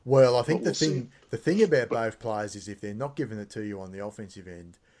 Well, I think the thing about both players is if they're not giving it to you on the offensive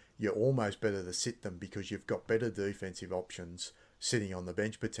end, you're almost better to sit them, because you've got better defensive options sitting on the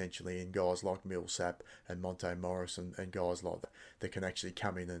bench potentially in guys like Millsap and Monte Morris and guys like that can actually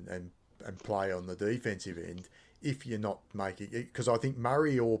come in and play on the defensive end. If you're not making it, because I think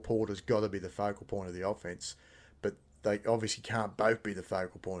Murray or Porter's got to be the focal point of the offense, but they obviously can't both be the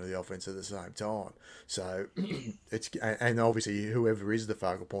focal point of the offense at the same time. So and obviously whoever is the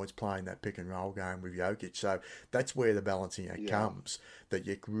focal point is playing that pick and roll game with Jokic. So that's where the balancing act comes, that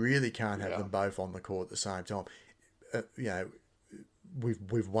you really can't have them both on the court at the same time.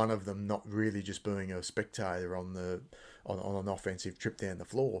 With one of them not really just being a spectator on an offensive trip down the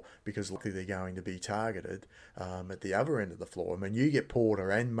floor, because likely they're going to be targeted at the other end of the floor. I mean, you get Porter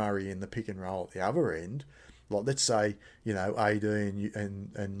and Murray in the pick and roll at the other end. Like, let's say, AD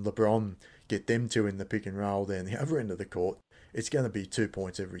and LeBron get them two in the pick and roll down the other end of the court. It's going to be 2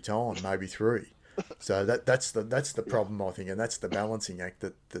 points every time, maybe 3. So that's the problem, I think, and that's the balancing act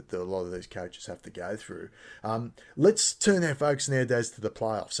that a lot of these coaches have to go through. Let's turn our focus now, Daz, to the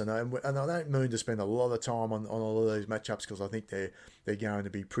playoffs. And I don't mean to spend a lot of time on all of these matchups, because I think they're going to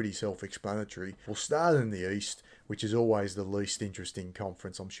be pretty self-explanatory. We'll start in the East, which is always the least interesting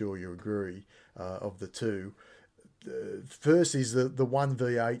conference, I'm sure you agree, of the two. First is the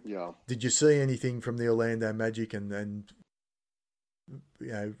 1v8. Yeah. Did you see anything from the Orlando Magic and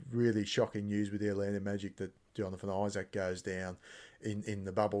really shocking news with the Orlando Magic that Jonathan Isaac goes down in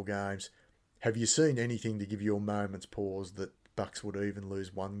the bubble games? Have you seen anything to give you a moment's pause that Bucks would even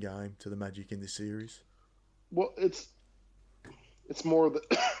lose one game to the Magic in this series? Well, it's more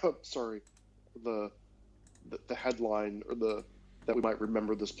the the headline, or that we might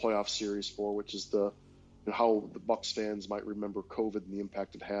remember this playoff series for, which is how the Bucks fans might remember COVID and the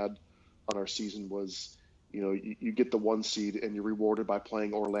impact it had on our season was, you get the 1 seed and you're rewarded by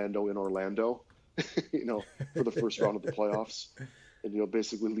playing Orlando in Orlando. for the first round of the playoffs, and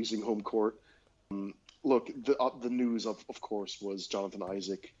basically losing home court. Look, the news of course was Jonathan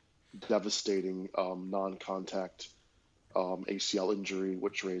Isaac, devastating non-contact ACL injury,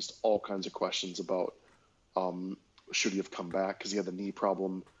 which raised all kinds of questions about should he have come back because he had the knee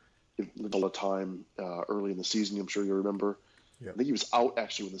problem all the time early in the season. I'm sure you remember. Yep. I think he was out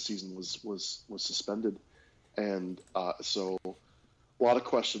actually when the season was suspended, and so a lot of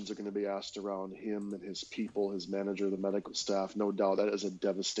questions are going to be asked around him and his people, his manager, the medical staff. No doubt that is a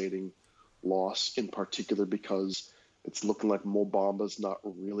devastating loss, in particular because it's looking like Mo Bamba's not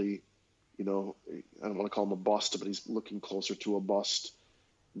really, I don't want to call him a bust, but he's looking closer to a bust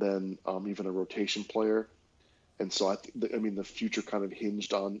than even a rotation player. And so the future kind of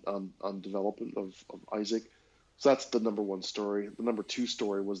hinged on development of Isaac. So that's the number one story. The number two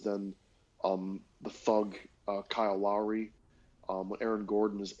story was then the thug Kyle Lowry. When Aaron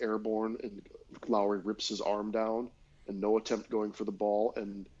Gordon is airborne and Lowry rips his arm down and no attempt going for the ball,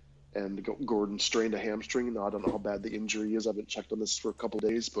 and Gordon strained a hamstring. Now I don't know how bad the injury is. I haven't checked on this for a couple of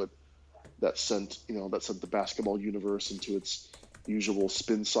days, but that sent the basketball universe into its usual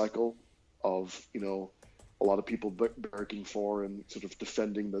spin cycle of a lot of people barracking for and sort of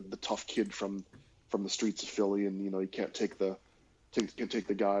defending the tough kid from the streets of Philly, and you can't take the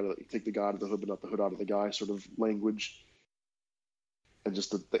guy out of the hood, but not the hood out of the guy sort of language. And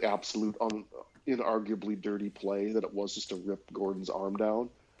just the absolute, inarguably dirty play that it was just to rip Gordon's arm down.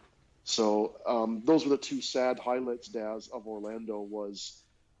 So those were the two sad highlights, Dazz, of Orlando, was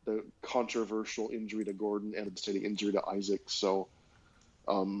the controversial injury to Gordon and the devastating injury to Isaac. So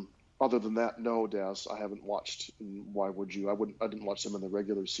other than that, no, Dazz, I haven't watched. And why would you? I didn't watch them in the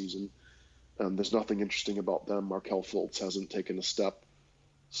regular season. There's nothing interesting about them. Markelle Fultz hasn't taken a step.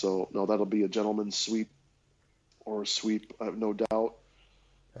 So no, that'll be a gentleman's sweep or a sweep, I have no doubt.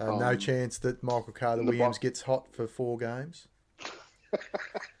 No chance that Michael Carter-Williams gets hot for 4 games?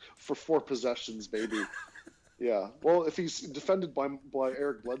 For 4 possessions, baby. Yeah. Well, if he's defended by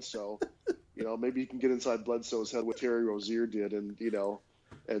Eric Bledsoe, maybe he can get inside Bledsoe's head what Terry Rozier did and become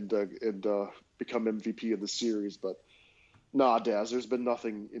MVP of the series. But nah, Daz, there's been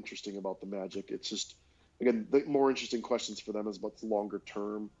nothing interesting about the Magic. It's just, again, the more interesting questions for them is about the longer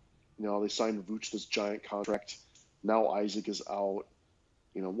term. They signed Vooch this giant contract. Now Isaac is out.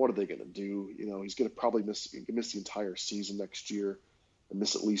 What are they going to do? He's going to probably miss the entire season next year and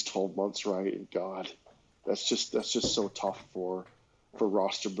miss at least 12 months, right? And God, that's just so tough for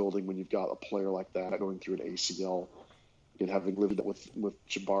roster building when you've got a player like that going through an ACL and having lived with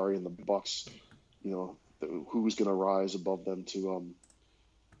Jabari and the Bucks. Who's going to rise above them to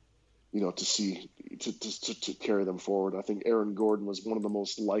carry them forward? I think Aaron Gordon was one of the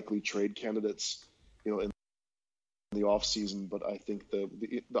most likely trade candidates, in the offseason, but I think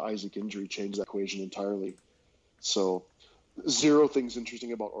the Isaac injury changed that equation entirely. So 0 things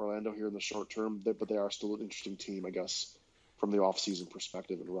interesting about Orlando here in the short term, but they are still an interesting team, I guess, from the offseason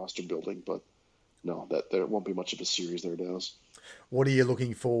perspective and roster building. But no, that there won't be much of a series there, Daz. What are you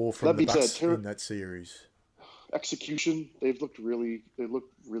looking for from the Bucks in that series? Execution. They looked really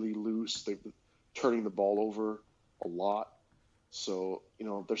loose. They've been turning the ball over a lot. So,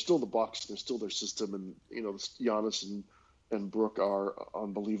 they're still the Bucks. They're still their system. And, Giannis and Brooke are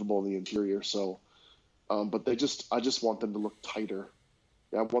unbelievable in the interior. So, but I just want them to look tighter.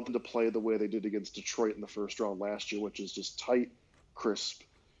 Yeah, I want them to play the way they did against Detroit in the first round last year, which is just tight, crisp.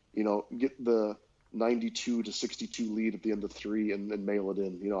 Get the 92 to 62 lead at the end of 3 and mail it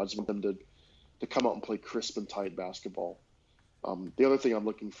in. I just want them to come out and play crisp and tight basketball. The other thing I'm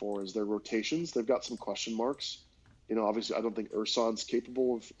looking for is their rotations. They've got some question marks. Obviously, I don't think Ersan's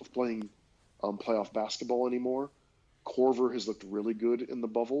capable of playing playoff basketball anymore. Korver has looked really good in the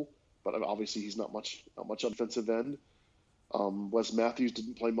bubble, but obviously he's not much on defensive end. Wes Matthews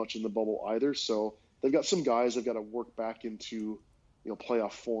didn't play much in the bubble either, so they've got some guys they've got to work back into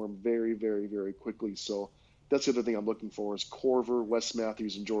playoff form very, very, very quickly. So that's the other thing I'm looking for is Korver, Wes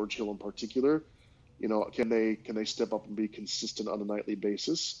Matthews, and George Hill in particular. Can they step up and be consistent on a nightly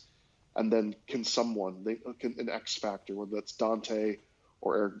basis? And then can an X factor, whether that's Dante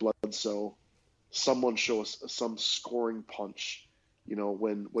or Eric Bledsoe, someone show us some scoring punch,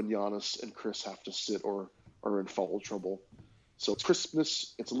 when Giannis and Chris have to sit or are in foul trouble. So it's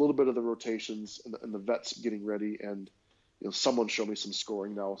crispness, it's a little bit of the rotations and the vets getting ready, and someone show me some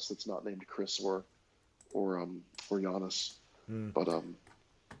scoring now that's not named Chris or Giannis. But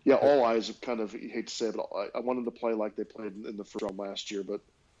all eyes are kind of, hate to say it, but I want them to play like they played in the first round last year, but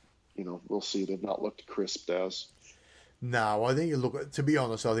we'll see. They've not looked crisp, Daz. No, I think to be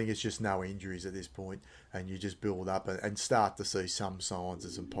honest, I think it's just no injuries at this point, and you just build up and start to see some signs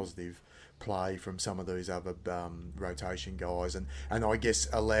of some play from some of these other rotation guys, and I guess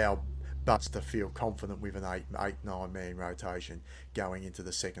allow Butts to feel confident with an 9 man rotation going into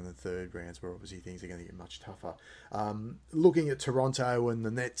the second and third rounds, where obviously things are going to get much tougher. Looking at Toronto and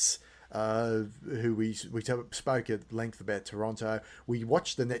the Nets, who we spoke at length about Toronto. We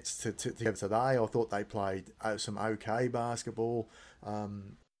watched the Nets together today. I thought they played some okay basketball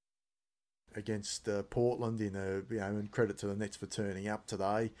against Portland. And credit to the Nets for turning up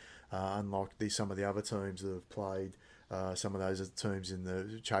today, unlike some of the other teams that have played. Some of those teams in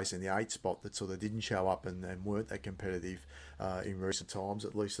the chasing the 8 spot that sort of didn't show up and weren't that competitive in recent times.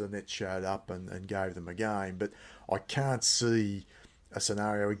 At least the Nets showed up and gave them a game. But I can't see a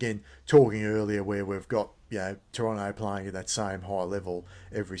scenario, again, talking earlier, where we've got Toronto playing at that same high level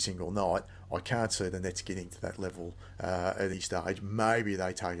every single night. I can't see the Nets getting to that level at any stage. Maybe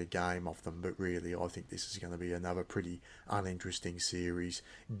they take a game off them, but really I think this is going to be another pretty uninteresting series,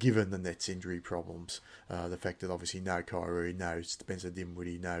 given the Nets' injury problems. The fact that obviously no Kyrie, no Spencer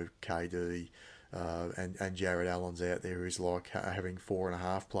Dinwiddie, no KD, and Jared Allen's out there is like having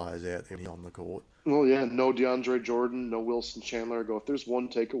 4.5 players out there on the court. Well, yeah, no DeAndre Jordan, no Wilson Chandler. If there's one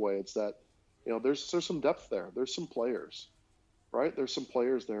takeaway, it's that there's some depth there. There's some players, right? There's some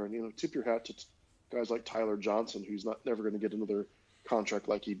players there, and tip your hat to guys like Tyler Johnson, who's never going to get another contract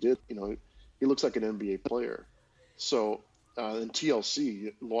like he did. He looks like an NBA player. So in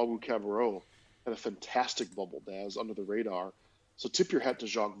TLC, Luau Cabarro had a fantastic bubble, Dazz, under the radar. So tip your hat to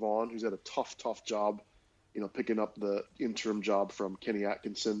Jacques Vaughn, who's had a tough job, picking up the interim job from Kenny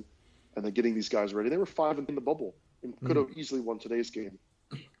Atkinson, and then getting these guys ready. They were 5 in the bubble and could have easily won today's game.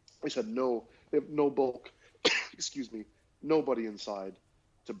 They have no bulk, excuse me, nobody inside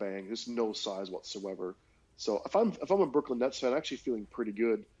to bang. There's no size whatsoever. So if I'm a Brooklyn Nets fan, I'm actually feeling pretty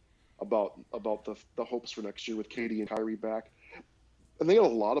good about the hopes for next year with KD and Kyrie back. And they got a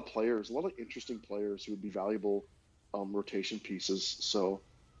lot of players, a lot of interesting players who would be valuable rotation pieces. So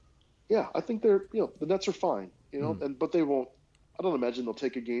yeah, I think they're the Nets are fine, but they won't. I don't imagine they'll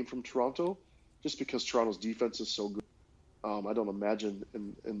take a game from Toronto, just because Toronto's defense is so good. I don't imagine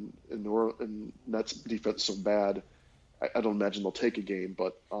in Nets defense so bad. I don't imagine they'll take a game,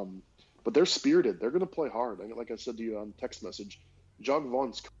 but they're spirited. They're going to play hard. Like I said to you on text message, Jacques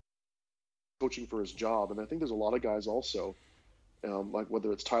Vaughn's coaching for his job, and I think there's a lot of guys also, like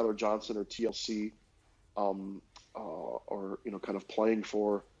whether it's Tyler Johnson or TLC, or kind of playing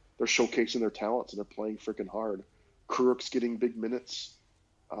for. They're showcasing their talents and they're playing freaking hard. Kuruk's getting big minutes.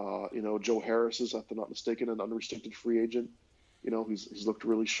 Joe Harris is, if I'm not mistaken, an unrestricted free agent. He's looked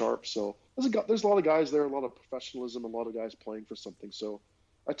really sharp. So there's a lot of guys there, a lot of professionalism, a lot of guys playing for something. So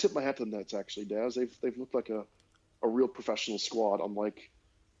I tip my hat to the Nets, actually, Daz. They've looked like a real professional squad, unlike,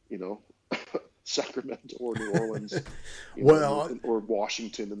 Sacramento or New Orleans, or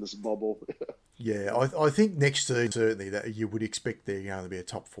Washington in this bubble. Yeah, I think next season, certainly, that you would expect they're going to be a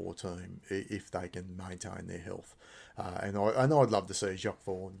top 4 team if they can maintain their health. And I'd love to see Jacques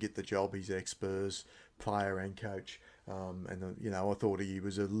Vaughn get the job. He's ex-Spurs player and coach. I thought he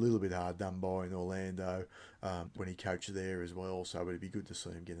was a little bit hard done by in Orlando when he coached there as well. So it'd be good to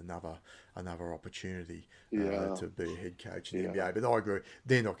see him get another opportunity to be a head coach in the NBA. But I agree,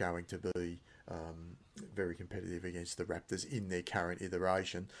 they're not going to be very competitive against the Raptors in their current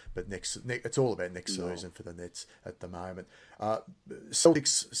iteration. But it's all about next season for the Nets at the moment.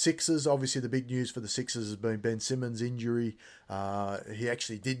 Celtics Sixers, obviously the big news for the Sixers has been Ben Simmons' injury. He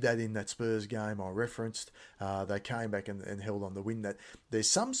actually did that in that Spurs game I referenced. They came back and held on to win that. There's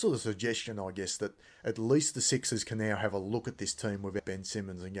some sort of suggestion, I guess, that at least the Sixers can now have a look at this team without Ben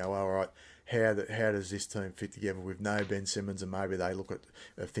Simmons and go, all right, how does this team fit together with no Ben Simmons? And maybe they look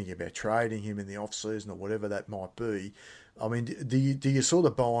at thinking about trading him in the off-season or whatever that might be. I mean, do you sort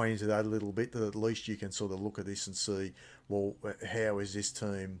of buy into that a little bit, that at least you can sort of look at this and see, well, how is this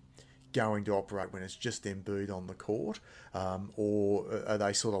team going to operate when it's just Embiid on the court? Or are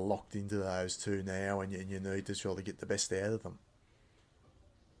they sort of locked into those two now and you need to try to get the best out of them?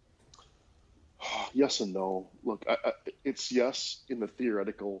 Yes and no. Look, it's yes in the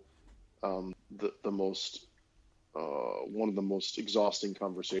theoretical. The most one of the most exhausting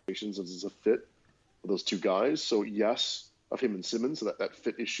conversations is a fit for those two guys. So yes, of him and Simmons, that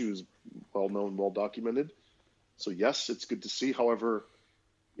fit issue is well known, well documented. So yes, it's good to see. However,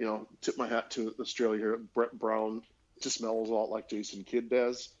 tip my hat to Australia here. Brett Brown just smells a lot like Jason Kidd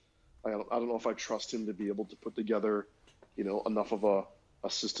does. I don't know if I trust him to be able to put together, enough of a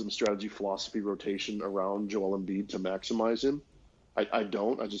system, strategy, philosophy, rotation around Joel Embiid to maximize him. I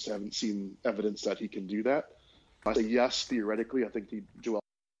don't. I just haven't seen evidence that he can do that. I say yes, theoretically. I think Joel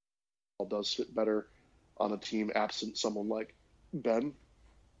does fit better on a team absent someone like Ben.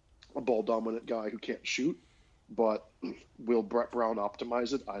 a ball dominant guy who can't shoot. But will Brett Brown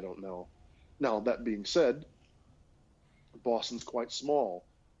optimize it? I don't know. Now, that being said, Boston's quite small.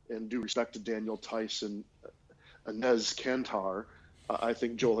 And due respect to Daniel Tice and Inez Kantar, I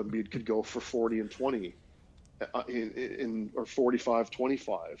think Joel Embiid could go for 40 and 20 or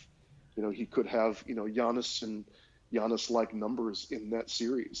 45-25. He could have, Giannis and Giannis-like numbers in that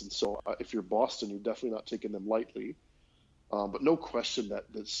series. And so if you're Boston, you're definitely not taking them lightly. But no question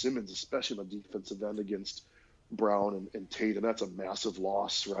that Simmons, especially on the defensive end against Brown and Tatum, that's a massive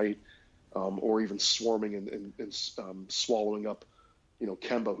loss, right? Or even swarming and swallowing up,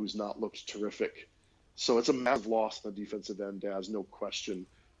 Kemba, who's not looked terrific. So it's a massive loss on the defensive end, Daz, no question.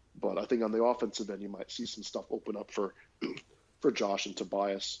 But I think on the offensive end, you might see some stuff open up for Josh and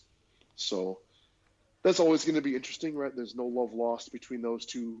Tobias. So that's always going to be interesting, right? There's no love lost between those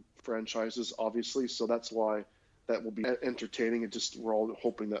two franchises, obviously. So that's why that will be entertaining. And just we're all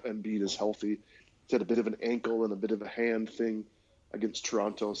hoping that Embiid is healthy. He had a bit of an ankle and a bit of a hand thing against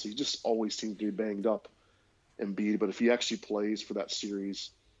Toronto, so he just always seems to be banged up, Embiid. But if he actually plays for that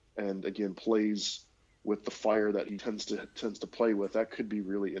series, and again plays with the fire that he tends to play with, that could be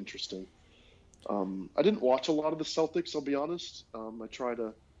really interesting. I didn't watch a lot of the Celtics, I'll be honest. I try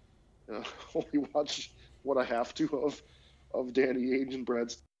to only watch what I have to of Danny Ainge and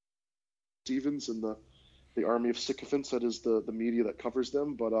Brad Stevens and the army of sycophants that is the media that covers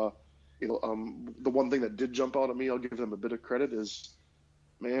them. But the one thing that did jump out at me, I'll give them a bit of credit, is,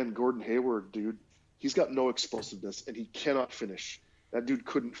 man, Gordon Hayward, dude, he's got no explosiveness and he cannot finish. That dude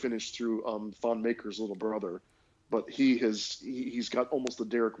couldn't finish through Thon Maker's little brother, but he's got almost the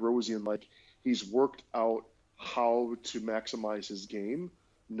Derrick Rosian, like he's worked out how to maximize his game,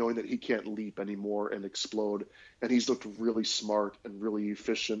 knowing that he can't leap anymore and explode. And he's looked really smart and really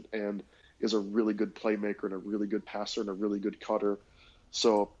efficient and is a really good playmaker and a really good passer and a really good cutter.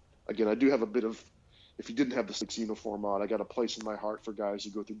 So again, I do have a bit of, if he didn't have the 6 uniform on, I got a place in my heart for guys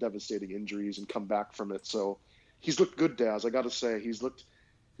who go through devastating injuries and come back from it. So he's looked good, Daz. I got to say,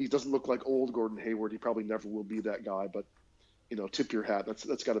 he doesn't look like old Gordon Hayward. He probably never will be that guy, but tip your hat.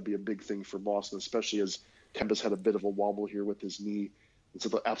 That's got to be a big thing for Boston, especially as Kemba's had a bit of a wobble here with his knee. And so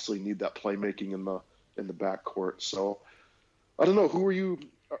they'll absolutely need that playmaking in the backcourt. So I don't know, who are you,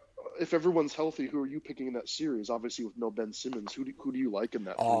 if everyone's healthy, who are you picking in that series? Obviously, with no Ben Simmons, who do you like in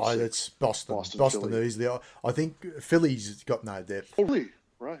that? Oh, that's Boston. Boston easily. I think Philly's got no depth. Oh, really?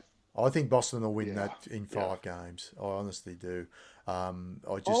 Right. I think Boston will win that in 5 games. I honestly do.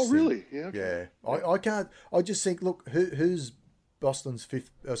 Really? Yeah. Okay. Yeah. I can't. I just think. Look, who's Boston's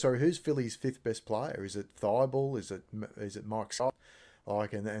who's Philly's 5th best player? Is it Thibault? Is it Mike Scott?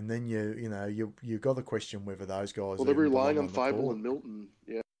 Like, and then you got to question whether those guys. Well, they're relying on Thibault and Milton.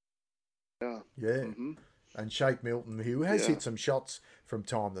 Yeah. Yeah. Yeah. Mm-hmm. And Shake Milton, who has hit some shots from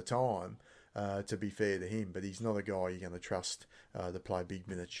time to time, to be fair to him, but he's not a guy you're going to trust to play big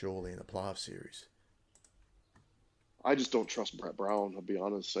minutes, surely, in a playoff series. I just don't trust Brett Brown, I'll be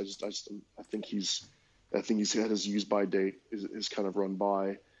honest. I think he's had his use by date is kind of run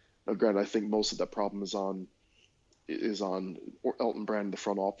by. Now, granted, I think most of that problem is on Elton Brand, the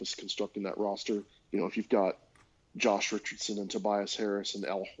front office, constructing that roster. If you've got Josh Richardson and Tobias Harris and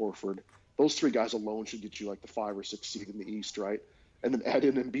Al Horford, those 3 guys alone should get you like the 5 or 6 seed in the East, right? And then add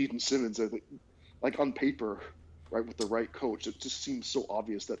in Embiid and Simmons, like on paper, right, with the right coach, it just seems so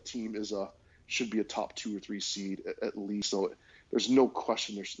obvious that team should be a top 2 or 3 seed at least. So there's no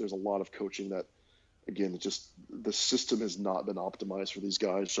question there's a lot of coaching that, again, the system has not been optimized for these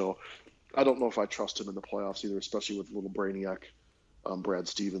guys. So I don't know if I trust him in the playoffs either, especially with little brainiac Brad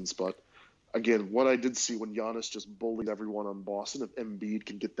Stevens. But again, what I did see when Giannis just bullied everyone on Boston, if Embiid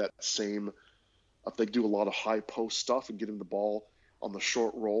can get that same, if they do a lot of high post stuff and get him the ball on the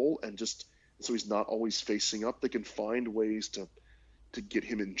short roll, and just so he's not always facing up, they can find ways to get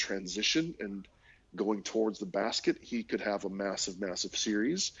him in transition and going towards the basket. He could have a massive, massive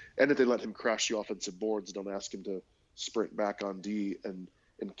series. And if they let him crash the offensive boards, don't ask him to sprint back on D and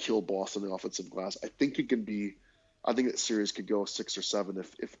kill Boston in the offensive glass, I think that series could go 6 or 7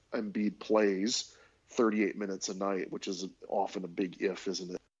 if Embiid plays 38 minutes a night, which is often a big if,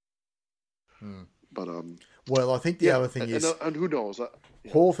 isn't it? But well, I think the other thing is, and who knows,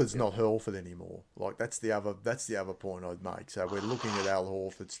 Horford's not Horford anymore. Like that's the other point I'd make. So we're looking at Al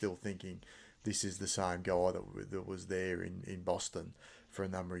Horford, still thinking this is the same guy that was there in Boston for a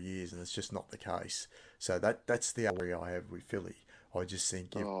number of years, and it's just not the case. So that's the worry I have with Philly. I just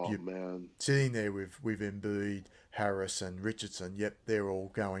think you're sitting there with Embiid, Harris, and Richardson. Yep, they're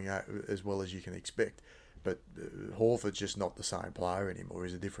all going out as well as you can expect. But Horford's just not the same player anymore.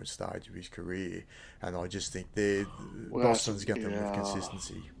 He's a different stage of his career. And I just think Boston's got them with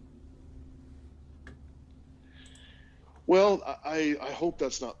consistency. Well, I hope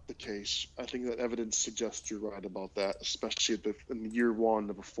that's not the case. I think that evidence suggests you're right about that, especially in year one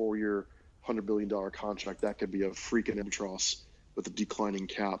of a 4-year, $100 billion contract. That could be a freaking albatross with a declining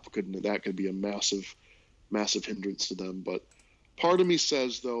cap. Couldn't it? That could be a massive, massive hindrance to them. But part of me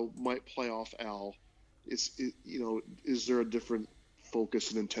says, though, might playoff Al. Is there a different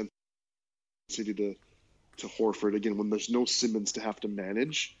focus and intensity to Horford again when there's no Simmons to have to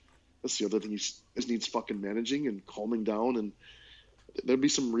manage? That's the other thing. He needs fucking managing and calming down, and there'd be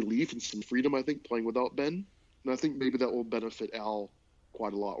some relief and some freedom, I think, playing without Ben. And I think maybe that will benefit Al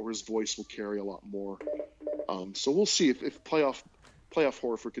quite a lot, or his voice will carry a lot more. So we'll see if playoff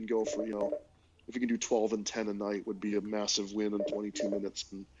Horford can go for, if he can do 12 and 10 a night, would be a massive win in 22 minutes.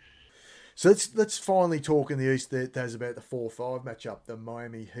 And So let's finally talk in the East there, Daz, about the 4-5 matchup, the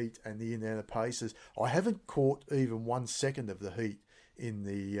Miami Heat and the Indiana Pacers. I haven't caught even 1 second of the Heat in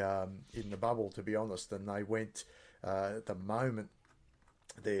the bubble, to be honest, and they went at the moment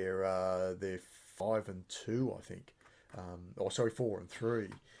they're 5-2, I think, or sorry,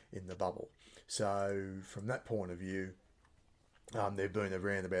 4-3 in the bubble. So from that point of view, they've been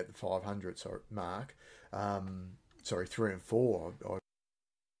around about the 500 mark. 3-4. I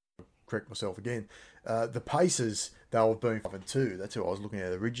correct myself again. The Pacers, they'll have been 5-2. That's who I was looking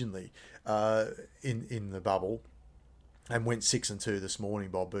at originally in the bubble, and went 6-2 this morning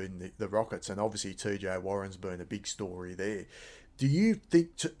by beating the Rockets. And obviously TJ Warren's been a big story there. Do you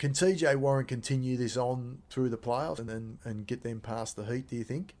think can TJ Warren continue this on through the playoffs and get them past the Heat? Do you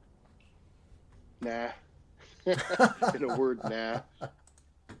think? Nah. In a word, nah.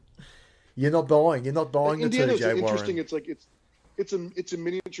 You're not buying the Indiana's TJ interesting. Warren. It's a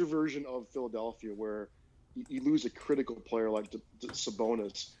miniature version of Philadelphia where you lose a critical player like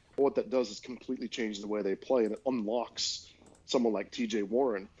Sabonis. What that does is completely change the way they play, and it unlocks someone like TJ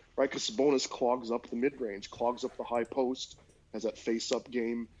Warren, right? Because Sabonis clogs up the mid-range, clogs up the high post, has that face-up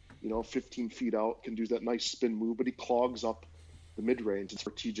game, 15 feet out, can do that nice spin move, but he clogs up the mid-range. It's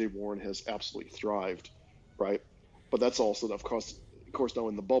where TJ Warren has absolutely thrived, right? But that's also, of course now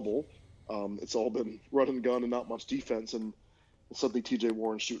in the bubble, it's all been run and gun and not much defense, and suddenly TJ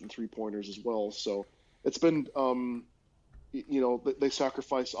Warren shooting 3-pointers as well. So it's been, they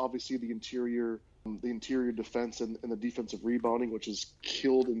sacrifice obviously the interior defense and the defensive rebounding, which has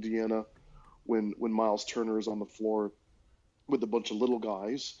killed Indiana when Miles Turner is on the floor with a bunch of little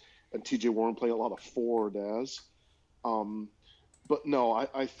guys, and TJ Warren playing a lot of forward as. But no,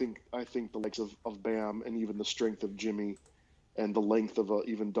 I think the legs of Bam and even the strength of Jimmy and the length of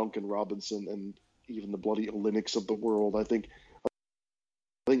even Duncan Robinson and even the bloody Olynyks of the world, I think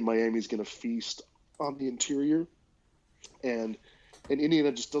Miami's going to feast on the interior, and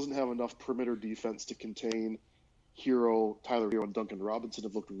Indiana just doesn't have enough perimeter defense to contain Tyler Hero, and Duncan Robinson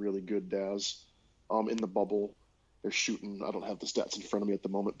have looked really good, Daz, in the bubble. They're shooting. I don't have the stats in front of me at the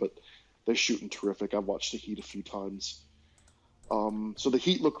moment, but they're shooting terrific. I've watched the Heat a few times. So the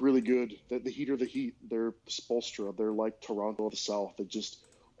Heat look really good. The Heat are the Heat. They're Spoelstra. They're like Toronto of the South. They're just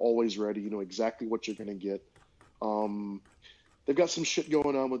always ready. You know exactly what you're going to get. They've got some shit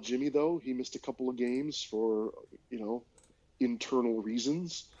going on with Jimmy, though. He missed a couple of games for, internal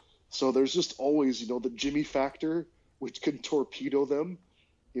reasons. So there's just always, the Jimmy factor, which can torpedo them.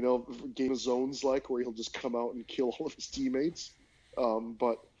 Game of zones where he'll just come out and kill all of his teammates.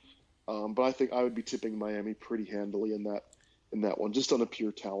 But I think I would be tipping Miami pretty handily in that one, just on a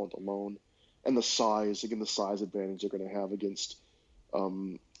pure talent alone, and the size advantage they're going to have against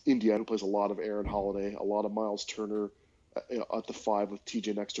Indiana, who plays a lot of Aaron Holiday, a lot of Miles Turner at the 5 with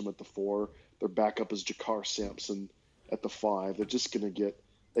TJ next to him at the 4. Their backup is Jakar Sampson at the 5. They're just going to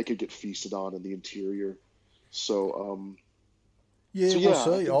they could get feasted on in the interior. So, we'll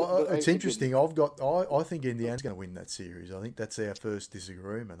see. It's interesting. I think Indiana's going to win that series. I think that's our first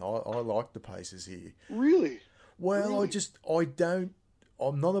disagreement. I like the Pacers here. Really? Well, really?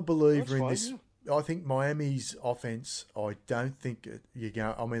 I'm not a believer in fine, this. Yeah. I think Miami's offense, I don't think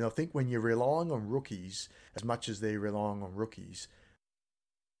I think when you're relying on rookies as much as they're relying on rookies,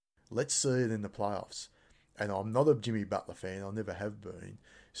 let's see it in the playoffs. And I'm not a Jimmy Butler fan. I never have been.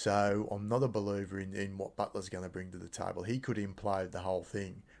 So I'm not a believer in what Butler's going to bring to the table. He could implode the whole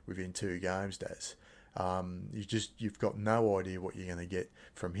thing within 2 games, Daz. You've got no idea what you're going to get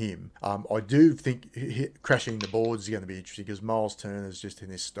from him. I do think crashing the boards is going to be interesting because Miles Turner is just an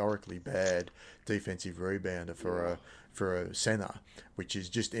historically bad defensive rebounder for a centre, which is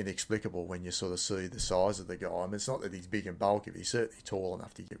just inexplicable when you sort of see the size of the guy. I mean, it's not that he's big and bulky, but he's certainly tall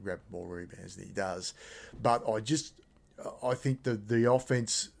enough to grab more rebounds than he does. But I think the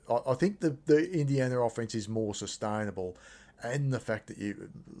offense, I think the Indiana offense is more sustainable. and the fact that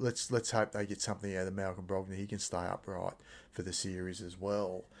let's hope they get something out of Malcolm Brogdon. He can stay upright for the series as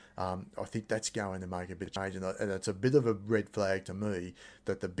well. I think that's going to make a bit of change, and it's a bit of a red flag to me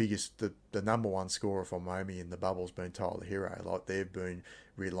that the number one scorer for Miami in the bubble's been Tyler Hero. Like, they've been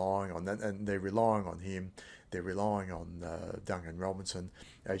relying on that, and they're relying on him. They're relying on Duncan Robinson,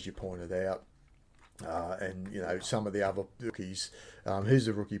 as you pointed out. And some of the other rookies. Who's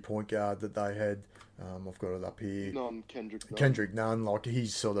the rookie point guard that they had? I've got it up here. Kendrick Nunn. Kendrick Nunn. Like,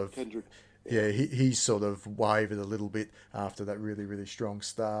 he's sort of Kendrick. Yeah, he's sort of wavered a little bit after that really, really strong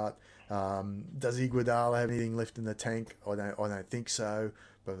start. Does Iguodala have anything left in the tank? I don't think so.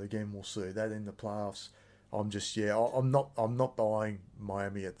 But again, we'll see that in the playoffs. I'm not buying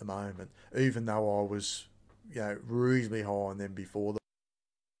Miami at the moment, even though I was reasonably high on them before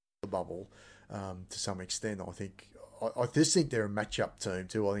the bubble. To some extent, I just think they're a match-up team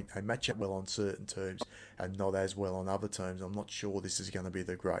too. I think they match up well on certain teams and not as well on other teams. I'm not sure this is going to be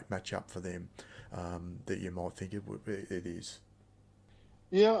the great match-up for them that you might think it is.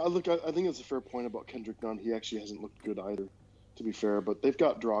 Yeah, look, I think it's a fair point about Kendrick Nunn. He actually hasn't looked good either, to be fair. But they've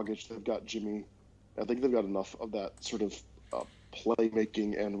got Dragic, they've got Jimmy. I think they've got enough of that sort of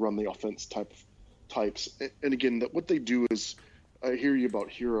playmaking and run the offense types. And again, what they do is, I hear you about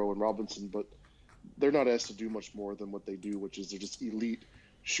Hero and Robinson, but they're not asked to do much more than what they do, which is they're just elite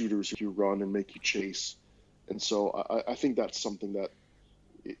shooters who run and make you chase. And so I think that's something that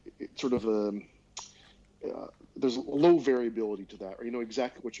there's low variability to that. Or you know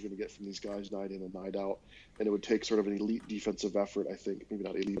exactly what you're going to get from these guys night in and night out. And it would take sort of an elite defensive effort, I think, maybe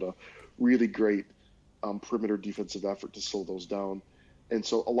not elite, but a really great perimeter defensive effort to slow those down. And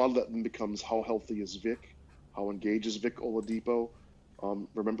so a lot of that then becomes how healthy is Vic, how engaged is Vic Oladipo.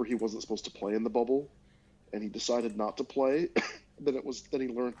 Remember, he wasn't supposed to play in the bubble, and he decided not to play. Then he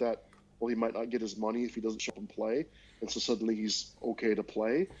learned that, well, he might not get his money if he doesn't show up and play, and so suddenly he's okay to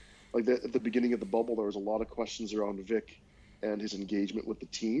play. Like at the beginning of the bubble, there was a lot of questions around Vic and his engagement with the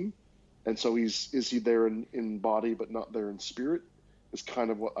team, and so is he there in body but not there in spirit? Is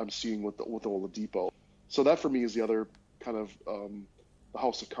kind of what I'm seeing with Oladipo. So that for me is the other kind of the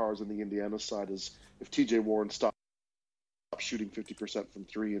house of cards on the Indiana side is if T.J. Warren stops shooting 50% from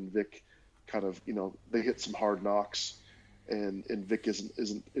three, and Vic kind of, they hit some hard knocks, and Vic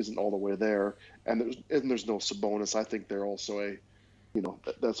isn't all the way there, and there's no Sabonis. I think they're also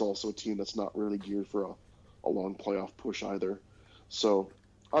that's also a team that's not really geared for a long playoff push either. So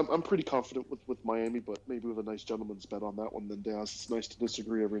I'm pretty confident with Miami, but maybe with a nice gentleman's bet on that one then, Dazz. It's nice to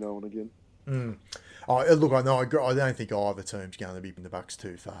disagree every now and again. Look, I don't think either team's going to be in the Bucks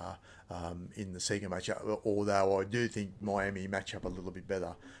too far in the second matchup, although I do think Miami match up a little bit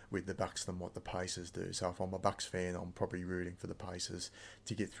better with the Bucks than what the Pacers do. So if I'm a Bucks fan, I'm probably rooting for the Pacers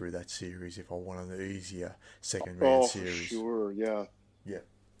to get through that series if I want an easier second round series. For sure, yeah. Yeah.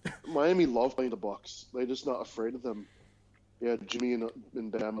 Miami love playing the Bucks. They're just not afraid of them. Yeah, Jimmy and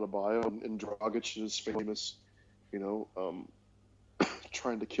Bam Adebayo and Dragic is famous,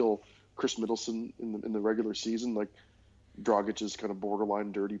 trying to kill Chris Middleton in the regular season. Like, Dragic is kind of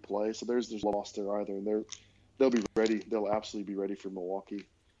borderline dirty play. So there's loss there either, and they'll be ready. They'll absolutely be ready for Milwaukee.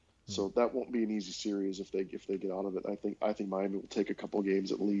 So that won't be an easy series if they get out of it. I think Miami will take a couple of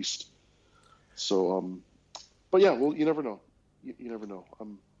games at least. So, but yeah, well, you never know. You never know.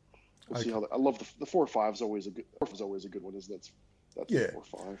 We'll see how I love the 4-5 is always a good one, isn't it? That's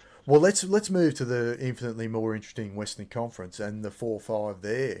 4-5. Well, let's move to the infinitely more interesting Western Conference and the 4-5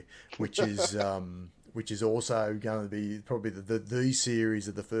 there, which is also going to be probably the series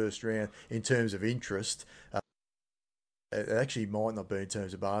of the first round in terms of interest. It actually might not be in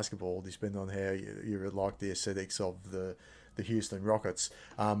terms of basketball, depending on how you like the aesthetics of the Houston Rockets.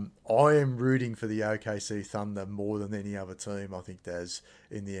 I am rooting for the OKC Thunder more than any other team, I think, Dazz,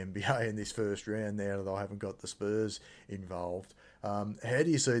 in the NBA in this first round, now that I haven't got the Spurs involved. How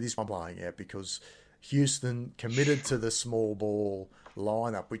do you see this one playing out? Because Houston committed to the small ball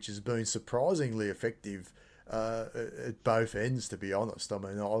lineup, which has been surprisingly effective at both ends, to be honest. I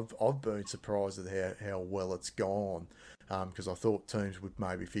mean, I've been surprised at how well it's gone, because I thought teams would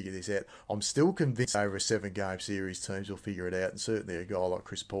maybe figure this out. I'm still convinced over a 7-game series teams will figure it out, and certainly a guy like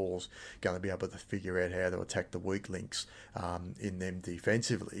Chris Paul's going to be able to figure out how to attack the weak links in them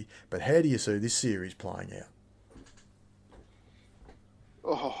defensively. But how do you see this series playing out?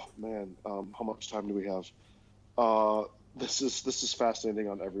 Oh man, how much time do we have? This is fascinating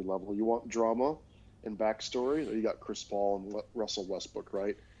on every level. You want drama and backstory? You got Chris Paul and Russell Westbrook,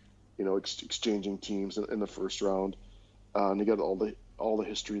 right? Exchanging teams in the first round, and you got all the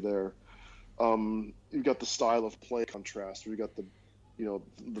history there. You got the style of play contrast. You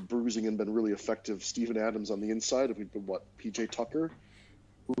the bruising and been really effective. Steven Adams on the inside, if we'd been PJ Tucker,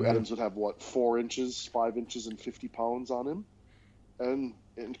 who Adams would have 4 inches, 5 inches, and 50 pounds on him,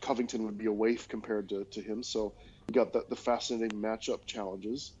 and Covington would be a waif compared to him. So you got the fascinating matchup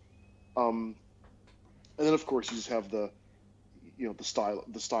challenges, and then of course you just have the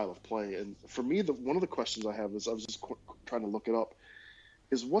style of play. And for me, one of the questions I have is, I was just trying to look it up,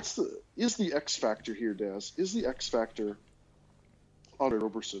 is the X factor here, Daz? Is the X factor Andre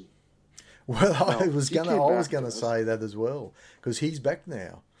Roberson? Well, Now, I was he gonna came I was back, gonna Daz. say that as well, because he's back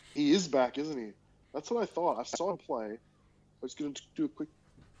now. He is back, isn't he? That's what I thought. I saw him play. I was going to do a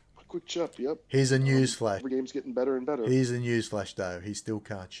quick check. Yep. Here's a news flash. Every game's getting better and better. Here's a news flash, though. He still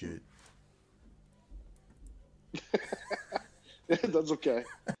can't shoot. That's okay.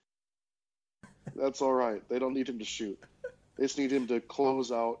 That's all right. They don't need him to shoot. They just need him to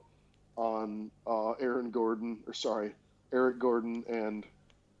close out on Eric Gordon and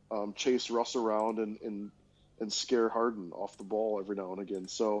chase Russ around and scare Harden off the ball every now and again.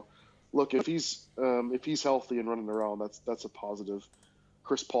 So, look, if he's healthy and running around, that's a positive.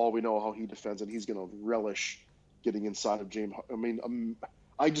 Chris Paul, we know how he defends, and he's going to relish getting inside of James. I mean,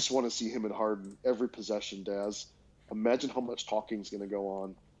 I just want to see him and Harden every possession, Daz. Imagine how much talking is going to go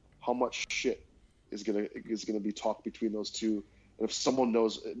on, how much shit is going to be talked between those two. And if someone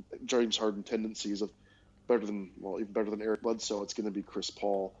knows James Harden tendencies of even better than Eric Bledsoe, it's going to be Chris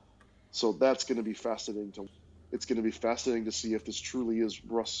Paul. So that's going to be fascinating It's going to be fascinating to see if this truly is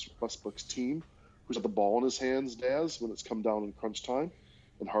Russ Westbrook's team, who's got the ball in his hands, Daz, when it's come down in crunch time,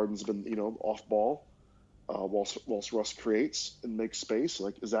 and Harden's been off ball whilst Russ creates and makes space.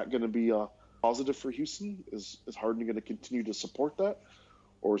 Like, is that going to be a positive for Houston? Is Harden going to continue to support that,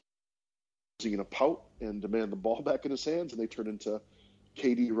 or is he going to pout and demand the ball back in his hands, and they turn into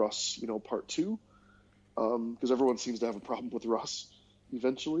KD Russ, part 2? Because everyone seems to have a problem with Russ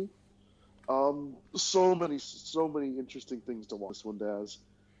eventually. So many interesting things to watch this one, Daz,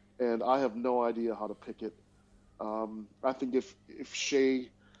 and I have no idea how to pick it. I think if Shea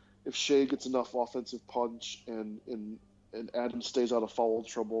gets enough offensive punch and Adams stays out of foul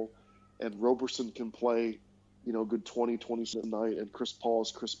trouble, and Roberson can play, good 20 a night, and Chris Paul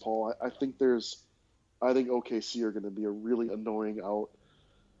is Chris Paul, I think OKC are going to be a really annoying out.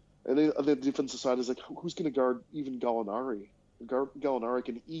 And then on the defensive side is like, who's going to guard even Gallinari? Gallinari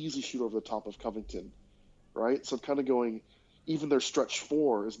can easily shoot over the top of Covington, right? So kind of going, even their stretch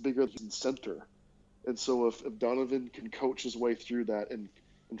 4 is bigger than center. And so if Donovan can coach his way through that and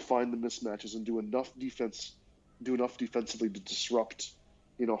find the mismatches and do enough defensively to disrupt,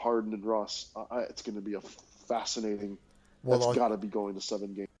 Harden and Russ, it's going to be a fascinating. That's got to be going to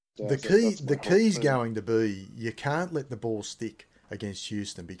 7 games. The key's going to be, you can't let the ball stick against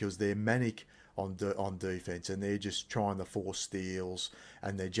Houston, because they're manic on defense, and they're just trying to force steals,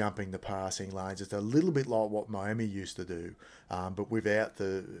 and they're jumping the passing lanes. It's a little bit like what Miami used to do, but without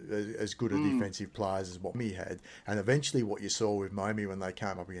as good a defensive players as what Miami had. And eventually what you saw with Miami when they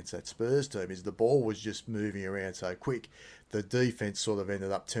came up against that Spurs team is the ball was just moving around so quick, the defense sort of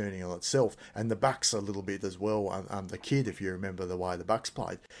ended up turning on itself, and the Bucks a little bit as well under Kidd, if you remember the way the Bucks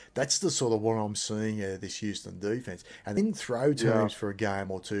played. That's the sort of what I'm seeing out of this Houston defense. And then throw teams for a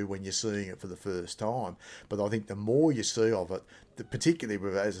game or two when you're seeing it for the first time. But I think the more you see of it, particularly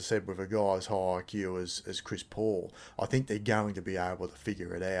with, as I said, with a guy as high IQ as Chris Paul, I think they're going to be able to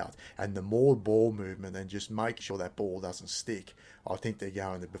figure it out. And the more ball movement and just make sure that ball doesn't stick, I think they're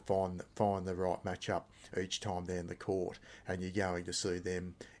going to find the right matchup each time down the court, and you're going to see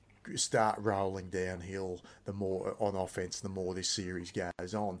them start rolling downhill the more on offense, the more this series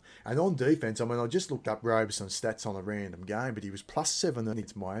goes on. And on defense, I just looked up Robeson's stats on a random game, but he was plus 7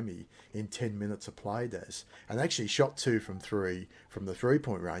 against Miami in 10 minutes of play, Daz, and actually shot 2 from 3 from the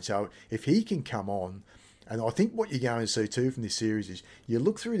 3-point range. So if he can come on, and I think what you're going to see too from this series is, you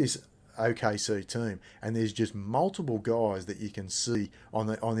look through this OKC team, and there's just multiple guys that you can see on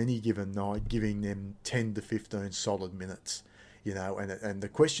any given night giving them 10 to 15 solid minutes. And the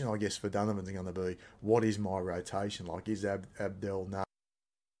question, I guess, for Donovan's going to be, what is my rotation like? Is Abdel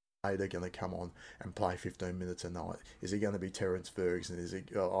Nader going to come on and play 15 minutes a night? Is it going to be Terrence Ferguson?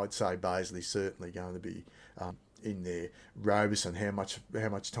 I'd say Baisley's certainly going to be in there. Roberson, how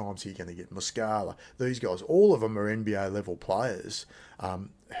much time's he going to get? Muscala, these guys, all of them are NBA level players.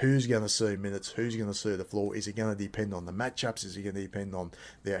 Who's going to see minutes? Who's going to see the floor? Is it going to depend on the matchups? Is it going to depend on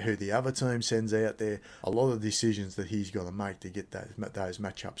who the other team sends out there? A lot of decisions that he's going to make to get those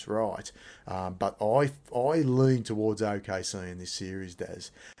matchups right. But I lean towards OKC in this series,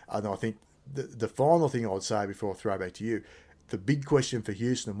 Daz. And I think the final thing I'd say before I throw back to you, the big question for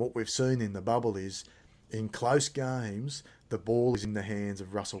Houston, what we've seen in the bubble is, in close games, the ball is in the hands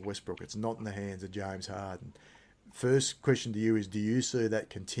of Russell Westbrook. It's not in the hands of James Harden. First question to you is, do you see that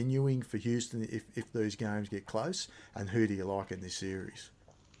continuing for Houston if these games get close? And who do you like in this series?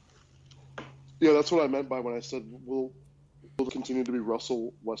 Yeah, that's what I meant by when I said will continue to be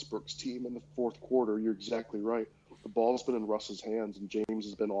Russell Westbrook's team in the fourth quarter. You're exactly right. The ball's been in Russ's hands, and James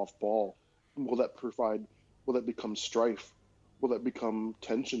has been off ball. Will that become strife? Will that become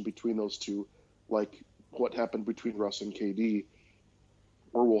tension between those two, like what happened between Russ and KD?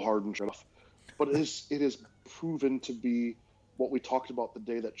 Or will Harden shut off? But it is proven to be what we talked about the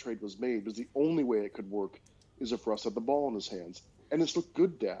day that trade was made, because the only way it could work is if Russ had the ball in his hands. And it's looked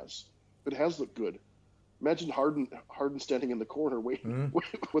good, Dazz. It has looked good. Imagine Harden standing in the corner waiting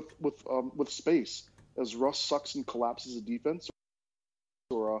with space as Russ sucks and collapses the defense,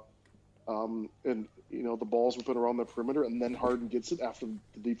 or and the ball's moving around the perimeter, and then Harden gets it after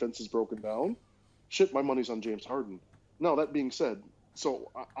the defense is broken down. Shit, my money's on James Harden. Now, that being said,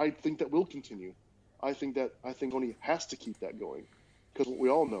 so I think that will continue. I think Tony has to keep that going, because what we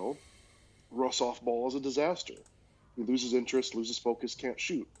all know, Russ off ball is a disaster. He loses interest, loses focus, can't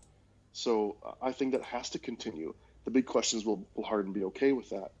shoot. So I think that has to continue. The big question is, will Harden be okay with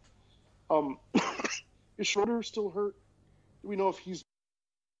that? Is Schroeder still hurt? Do we know if he's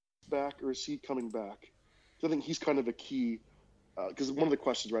back or is he coming back? I think he's kind of a key, because one of the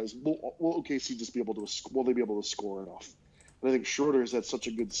questions, right, is will OKC just be able to? Will they be able to score enough? And I think Schroeder has had such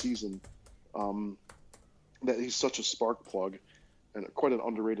a good season that he's such a spark plug and quite an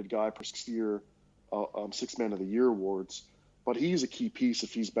underrated guy per year, Sixth Man of the Year awards. But he's a key piece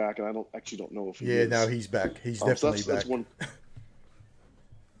if he's back, and I don't know if he is. Yeah, no, he's back. He's definitely back.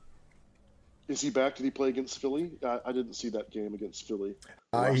 Is he back? Did he play against Philly? I didn't see that game against Philly.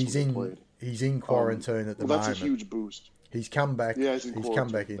 He's in quarantine at the moment. That's a huge boost. He's come back. Yeah, he's come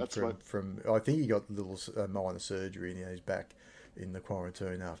back in from. I think he got a little minor surgery, and he's back in the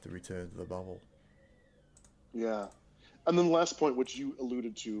quarantine after return to the bubble. Yeah, and then the last point, which you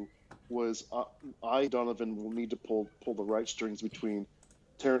alluded to, was Donovan will need to pull the right strings between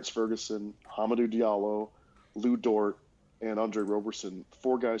Terrence Ferguson, Hamidou Diallo, Lou Dort, and Andre Roberson,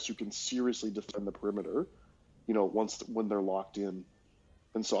 four guys who can seriously defend the perimeter, when they're locked in.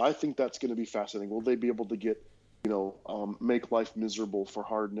 And so I think that's going to be fascinating. Will they be able to get, make life miserable for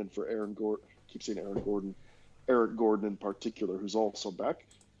Harden and for Aaron Gordon? I keep saying Aaron Gordon, Eric Gordon in particular, who's also back,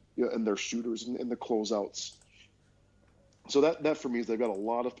 and their shooters and the closeouts. So that for me is they've got a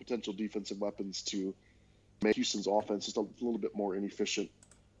lot of potential defensive weapons to make Houston's offense just a little bit more inefficient,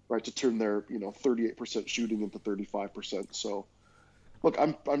 right? To turn their 38% shooting into 35%. So, look,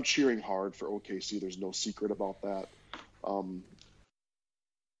 I'm cheering hard for OKC. There's no secret about that.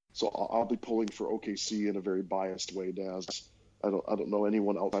 So I'll be pulling for OKC in a very biased way, Daz. I don't know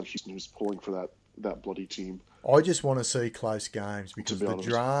anyone outside Houston who's pulling for that bloody team. I just want to see close games, because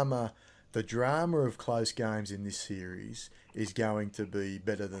the drama of close games in this series is going to be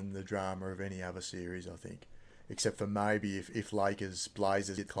better than the drama of any other series, I think. Except for maybe if Lakers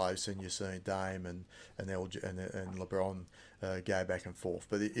Blazers get close and you're seeing Dame and LeBron go back and forth.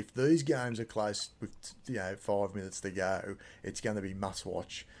 But if these games are close with 5 minutes to go, it's going to be must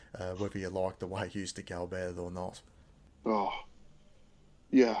watch, whether you like the way Houston go about it or not. Oh,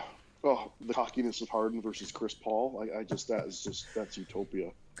 yeah. Oh, the cockiness of Harden versus Chris Paul. That's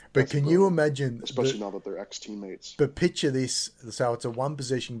utopia. But can you imagine, especially now that they're ex-teammates? But picture this: so it's a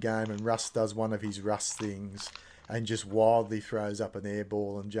one-possession game, and Russ does one of his Russ things, and just wildly throws up an air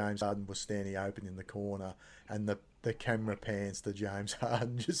ball, and James Harden was standing open in the corner, and the camera pans to James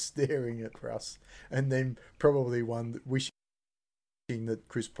Harden just staring at Russ, and then probably wishing that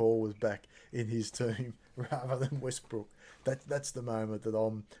Chris Paul was back in his team rather than Westbrook. That's the moment that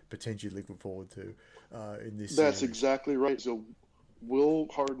I'm potentially looking forward to in this That's series. Exactly right. So will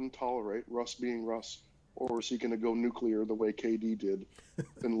Harden tolerate Russ being Russ, or is he going to go nuclear the way KD did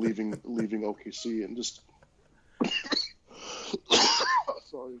and leaving OKC and just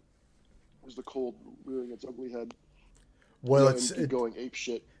sorry, there's the cold rearing its ugly head. Well, it's going ape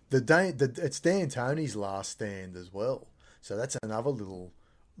shit. It's D'Antoni's last stand as well, so that's another little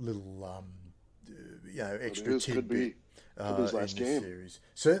extra tidbit. His last game. Series.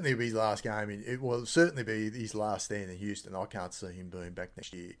 Certainly be his last game. It will certainly be his last stand in Houston. I can't see him being back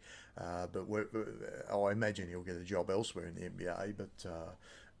next year, but I imagine he'll get a job elsewhere in the NBA.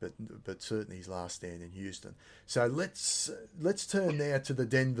 But certainly his last stand in Houston. So let's turn now to the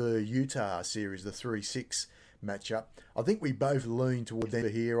Denver-Utah series, the 3-6 matchup. I think we both lean toward Denver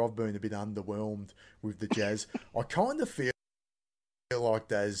here. I've been a bit underwhelmed with the Jazz. I kind of feel like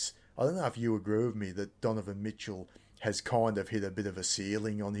Dazz, I don't know if you agree with me, that Donovan Mitchell has kind of hit a bit of a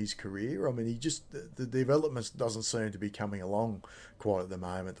ceiling on his career. I mean, the development doesn't seem to be coming along quite at the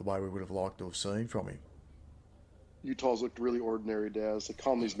moment the way we would have liked to have seen from him. Utah's looked really ordinary, Daz. Like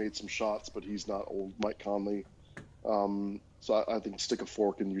Conley's made some shots, but he's not old Mike Conley. So I think stick a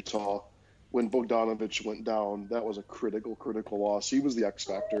fork in Utah. When Bogdanovich went down, that was a critical loss. He was the X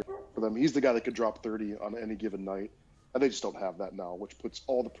factor for them. He's the guy that could drop 30 on any given night, and they just don't have that now, which puts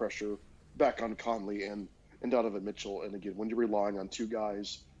all the pressure back on Conley and Donovan Mitchell. And again, when you're relying on two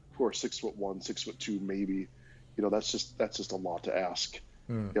guys who are 6'1", 6'2", maybe, that's just a lot to ask,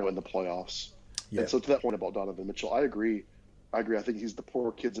 in the playoffs. Yeah. And so to that point about Donovan Mitchell, I agree. I think the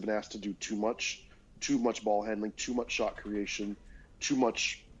poor kids have been asked to do too much ball handling, too much shot creation, too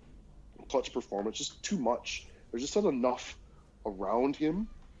much clutch performance, just too much. There's just not enough around him,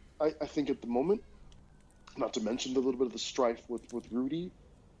 I think, at the moment. Not to mention a little bit of the strife with Rudy.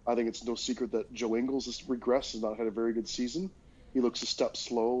 I think it's no secret that Joe Ingles has regressed, has not had a very good season. He looks a step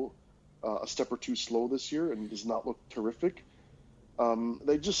or two slow this year, and does not look terrific.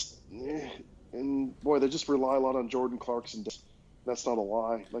 They just rely a lot on Jordan Clarkson. That's not a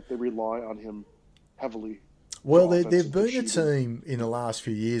lie. Like, they rely on him heavily. Well, they've been a team in the last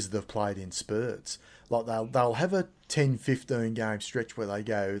few years that have played in spurts. Like, they'll have a 10, 15 game stretch where they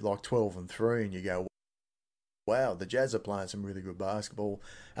go like 12-3, and you go, wow, the Jazz are playing some really good basketball.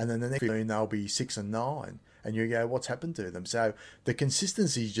 And then the next 15, they'll be 6-9. And you go, what's happened to them? So the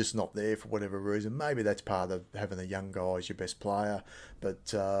consistency is just not there for whatever reason. Maybe that's part of having a young guy as your best player,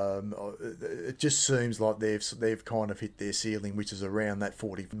 but it just seems like they've kind of hit their ceiling, which is around that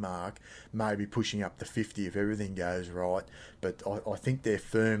 40 mark, maybe pushing up to 50 if everything goes right. But I think they're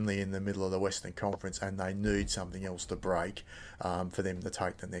firmly in the middle of the Western Conference, and they need something else to break for them to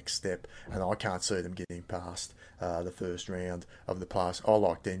take the next step. And I can't see them getting past the first round of the playoffs. I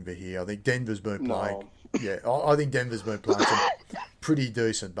like Denver here. I think Denver's been playing. Yeah, I think Denver's been playing some pretty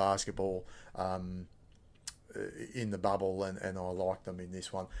decent basketball in the bubble, and I like them in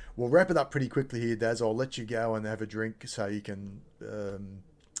this one. We'll wrap it up pretty quickly here, Daz. I'll let you go and have a drink so you can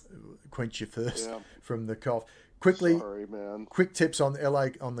quench your thirst from the cough. Quickly, sorry, man. Quick tips on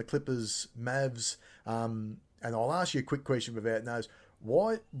on the Clippers, Mavs, and I'll ask you a quick question without knows.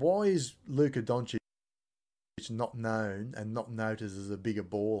 Why is Luka Doncic not known and not noticed as a bigger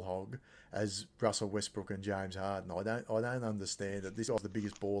ball hog as Russell Westbrook and James Harden? I don't understand that this guy's the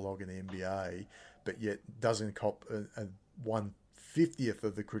biggest ball hog in the NBA, but yet doesn't cop a 1/50th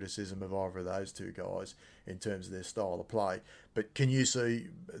of the criticism of either of those two guys in terms of their style of play. But can you see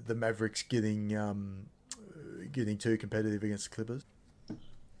the Mavericks getting too competitive against the Clippers?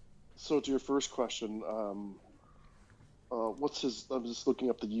 So to your first question, what's his? I'm just looking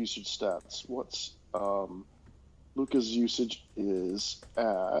up the usage stats. What's Luka's usage is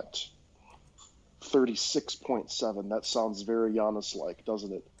at 36.7. That sounds very Giannis-like,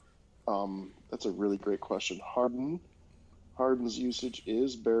 doesn't it? That's a really great question. Harden's usage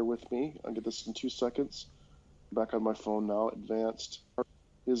is, bear with me, I'll get this in 2 seconds. Back on my phone now, advanced.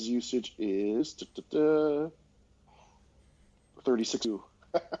 His usage is 36.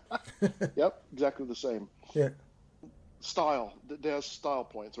 Yep, exactly the same. Yeah. Style, Daz, style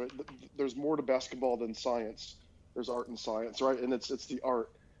points, right? There's more to basketball than science. There's art and science, right? And it's the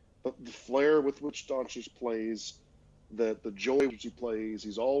art, the flair with which Doncic plays, the joy which he plays.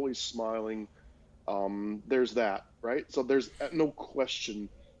 He's always smiling. There's that, right? So there's no question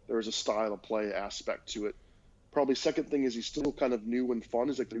there's a style of play aspect to it. Probably second thing is he's still kind of new and fun.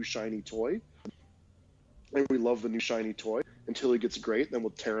 He's like the new shiny toy. And we love the new shiny toy until he gets great. Then we'll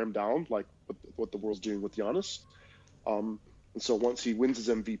tear him down like what the world's doing with Giannis. And so once he wins his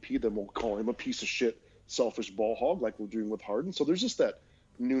MVP, then we'll call him a piece of shit, selfish ball hog like we're doing with Harden. So there's just that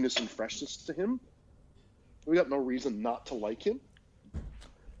newness and freshness to him. We got no reason not to like him.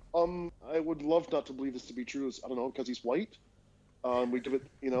 I would love not to believe this to be true. I don't know, because he's white. We give it,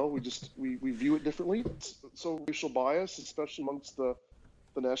 we view it differently. So racial bias, especially amongst the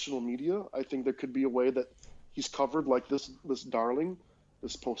national media, I think there could be a way that he's covered like this darling,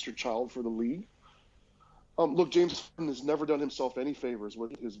 this poster child for the league. Look, James Harden has never done himself any favors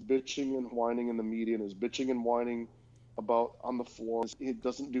with his bitching and whining in the media and his bitching and whining about on the floor. He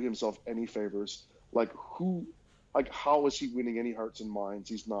doesn't do himself any favors. How is he winning any hearts and minds?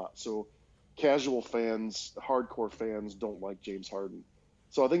 He's not. So casual fans, hardcore fans don't like James Harden.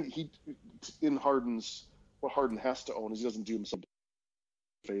 So I think what Harden has to own is he doesn't do himself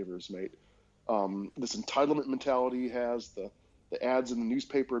favors, mate. This entitlement mentality he has, the ads in the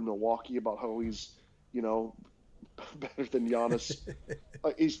newspaper in Milwaukee about how he's, better than Giannis.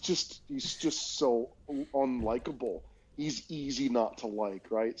 He's just so unlikable. He's easy not to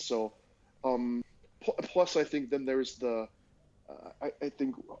like, right? So Plus, I think then there's the I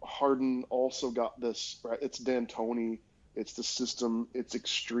think Harden also got this right. It's D'Antoni, it's the system, it's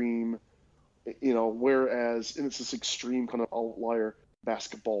extreme, Whereas and it's this extreme kind of outlier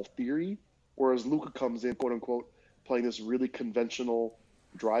basketball theory. Whereas Luka comes in, quote unquote, playing this really conventional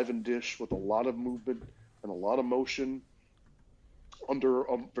drive and dish with a lot of movement and a lot of motion under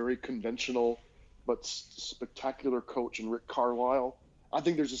a very conventional but spectacular coach in Rick Carlisle. I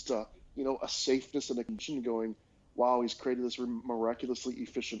think there's just a safeness and a condition going, wow, he's created this miraculously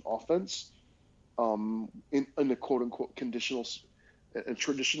efficient offense in a quote unquote conditional and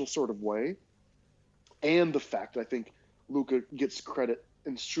traditional sort of way. And the fact I think Luka gets credit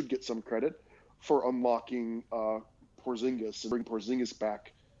and should get some credit for unlocking Porzingis and bring Porzingis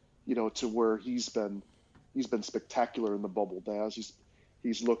back, to where he's been spectacular in the bubble. Dazz,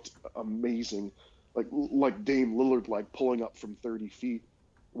 he's looked amazing, like Dame Lillard, like pulling up from 30 feet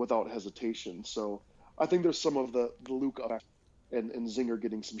without hesitation. So I think there's some of the Luka and Zinger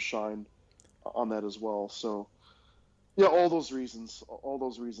getting some shine on that as well. So yeah, all those reasons.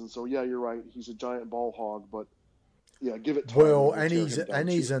 So yeah, you're right. He's a giant ball hog, but yeah, give it time. Well, and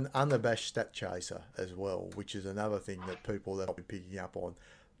he's an unabashed stat chaser as well, which is another thing that people have been picking up on.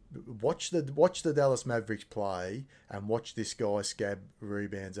 Watch the Dallas Mavericks play and watch this guy scab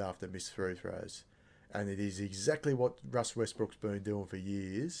rebounds after missed free throws, and it is exactly what Russ Westbrook's been doing for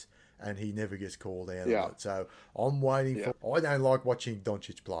years, and he never gets called out of it. So I'm waiting for. I don't like watching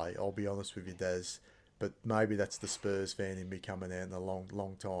Doncic play. I'll be honest with you, Daz, but maybe that's the Spurs fan in me coming out in a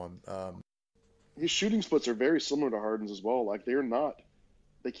long time. His shooting splits are very similar to Harden's as well. Like they're not.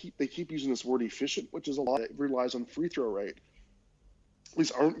 They keep using this word efficient, which is a lot. It relies on free throw rate.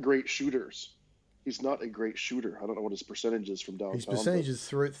 These aren't great shooters. He's not a great shooter. I don't know what his percentage is from downtown. His percentage is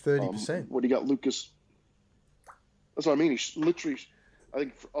 30%. What do you got, Lucas? That's what I mean. He literally, I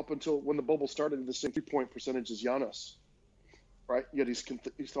think, up until when the bubble started, the same 3-point percentage as Giannis, right? Yet he's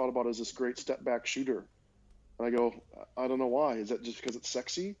thought about as this great step back shooter. And I go, I don't know why. Is that just because it's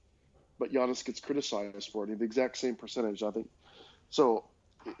sexy? But Giannis gets criticized for it. The exact same percentage, I think. So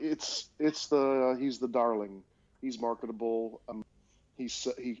he's the darling. He's marketable.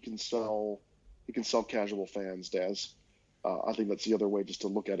 He can sell casual fans, Daz. I think that's the other way just to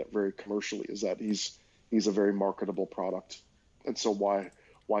look at it very commercially, is that he's a very marketable product. And so why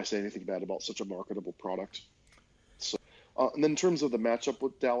say anything bad about such a marketable product? So and then in terms of the matchup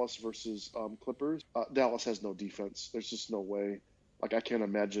with Dallas versus Clippers, Dallas has no defense. There's just no way. Like I can't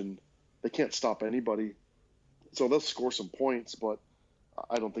imagine. They can't stop anybody. So they'll score some points, but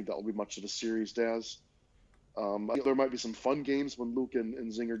I don't think that will be much of a series, Daz. There might be some fun games when Luke and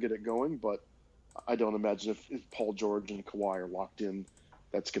Zinger get it going, but I don't imagine if Paul George and Kawhi are locked in,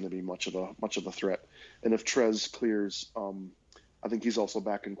 that's going to be much of a threat. And if Trez clears, I think he's also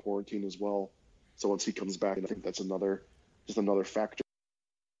back in quarantine as well. So once he comes back, I think that's another factor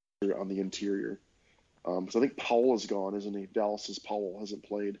on the interior. So I think Powell is gone, isn't he? Dallas's Powell hasn't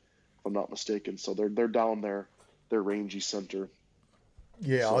played, if I'm not mistaken. So they're down their rangy center.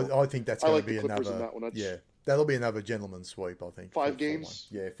 Yeah, so I think that's going to be another. That'll be another gentleman's sweep. I think 5 games.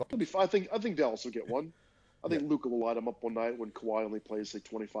 Yeah, I think Dallas will get one. I think Luka will light him up one night when Kawhi only plays like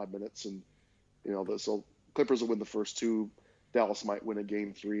 25 minutes, and so Clippers will win the first 2. Dallas might win a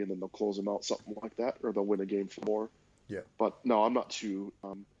game 3, and then they'll close them out, something like that, or they'll win a game 4. Yeah. But no, I'm not too.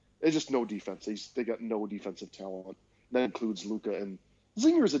 It's just no defense. They got no defensive talent. That includes Luka, and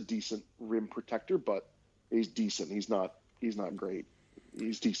Zinger is a decent rim protector, but he's decent. He's not great.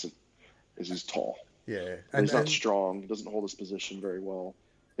 He's decent because he's tall. Yeah, and he's not strong. He doesn't hold his position very well.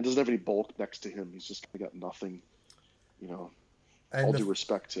 He doesn't have any bulk next to him. He's just got nothing. All due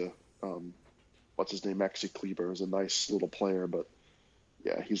respect to what's his name, Maxi Kleber, is a nice little player, but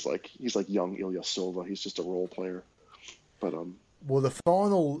yeah, he's like young Ilya Silva. He's just a role player. But well, the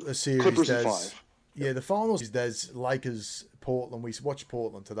final series, Clippers in 5. Yeah, the finals is Lakers Portland. We watched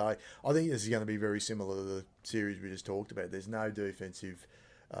Portland today. I think this is going to be very similar to the series we just talked about. There's no defensive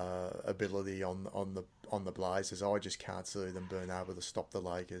ability on the Blazers. I just can't see them being able to stop the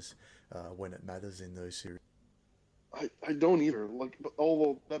Lakers when it matters in those series. I don't either. But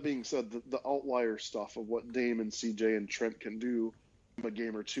although that being said, the outlier stuff of what Dame and CJ and Trent can do in a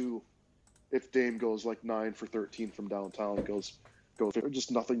game or two, if Dame goes like 9 for 13 from downtown, goes, there's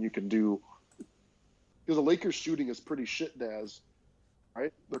just nothing you can do. Because the Lakers shooting is pretty shit, Daz.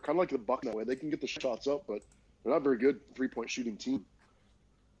 Right? They're kind of like the Bucks that way. They can get the shots up, but they're not very good 3-point shooting team.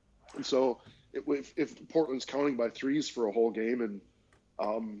 And so if Portland's counting by threes for a whole game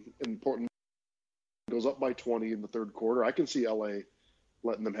and Portland goes up by 20 in the third quarter, I can see LA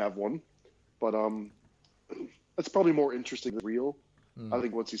letting them have one. But that's probably more interesting than real. I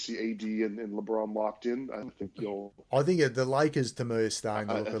think once you see AD and LeBron locked in, I think you'll. I think the Lakers to me are starting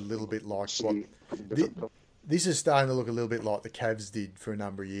to look a little bit like what see the, different. this is starting to look a little bit like the Cavs did for a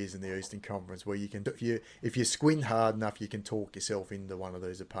number of years in the Eastern Conference, where you can, if you squint hard enough, you can talk yourself into one of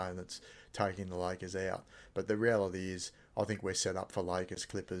these opponents taking the Lakers out. But the reality is, I think we're set up for Lakers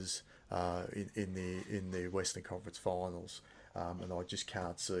Clippers in the Western Conference Finals. And I just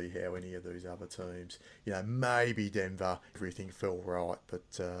can't see how any of these other teams, maybe Denver, everything fell right, but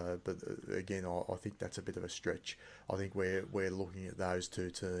again, I think that's a bit of a stretch. I think we're looking at those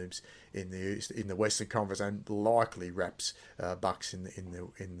two teams in the Western Conference, and likely Raps Bucks in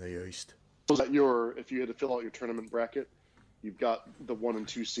the East. So that if you had to fill out your tournament bracket, you've got the 1 and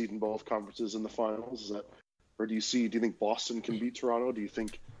 2 seed in both conferences in the finals. Is that, or do you think Boston can beat Toronto? Do you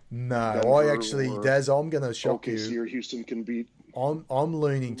think? No, Denver Daz, I'm going to shock OKC you. or Houston can beat. I'm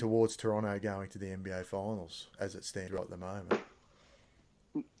leaning towards Toronto going to the NBA Finals as it stands right at the moment.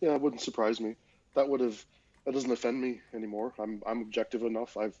 Yeah, it wouldn't surprise me. That doesn't offend me anymore. I'm objective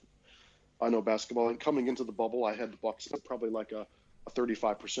enough. I know basketball. And coming into the bubble, I had the Bucks probably like a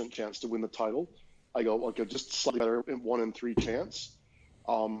 35% chance to win the title. I go like just slightly better in 1 in 3 chance.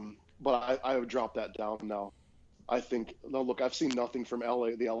 But I have dropped that down now. I think, no, look, I've seen nothing from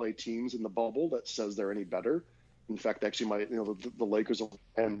the LA teams in the bubble that says they're any better. In fact, actually, the Lakers,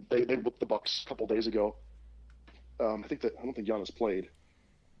 and they whooped the Bucks a couple days ago. I don't think Giannis played.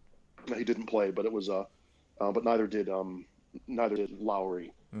 No, he didn't play, but it was but neither did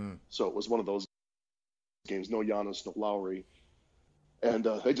Lowry. So it was one of those games. No Giannis, no Lowry, and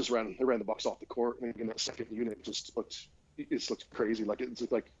they ran the Bucks off the court. And again, that second unit just looked crazy. Like it's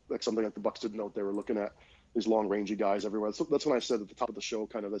like something that the Bucks didn't know what they were looking at. These long rangey guys everywhere. So that's when I said at the top of the show,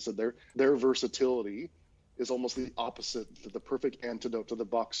 I said their versatility is almost the opposite, the perfect antidote to the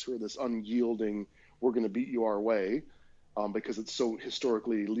Bucks, who are this unyielding, we're going to beat you our way, because it's so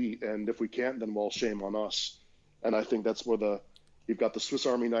historically elite. And if we can't, then well, shame on us. And I think that's where you've got the Swiss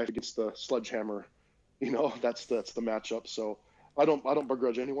Army knife against the sledgehammer. That's the matchup. So I don't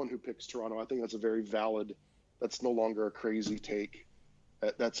begrudge anyone who picks Toronto. I think that's a very valid. That's no longer a crazy take.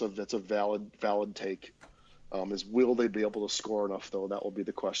 That's a valid take. Is will they be able to score enough though? That will be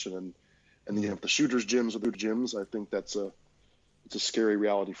the question. And if the shooters' gyms are their gyms, I think it's a scary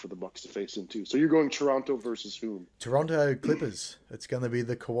reality for the Bucks to face into. So you're going Toronto versus whom? Toronto Clippers. It's going to be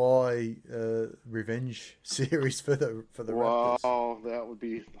the Kawhi revenge series for the Raptors. Wow, that would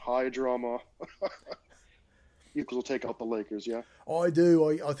be high drama. Equals will take out the Lakers, yeah. I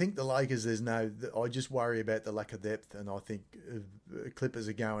do. I think the Lakers. I just worry about the lack of depth, and I think Clippers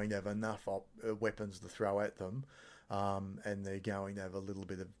are going to have enough weapons to throw at them, and they're going to have a little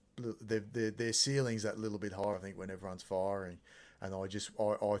bit of. Their ceiling's that little bit higher, I think, when everyone's firing, and I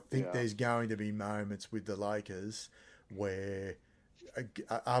think there's going to be moments with the Lakers where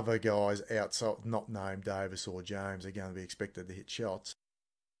other guys outside, not named Davis or James, are going to be expected to hit shots,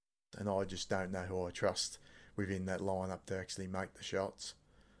 and I just don't know who I trust within that lineup to actually make the shots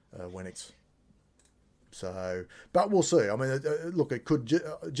when it's so. But we'll see. I mean, look, it could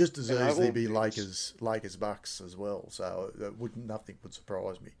just as easily be Lakers Bucks as well. So nothing would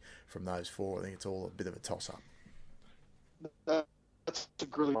surprise me from those four. I think it's all a bit of a toss up. That's a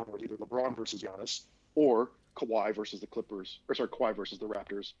really one with either LeBron versus Giannis or Kawhi versus the Clippers, or sorry, Kawhi versus the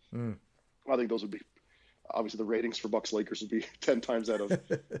Raptors. I think those would be. Obviously, the ratings for Bucks Lakers would be 10 times out of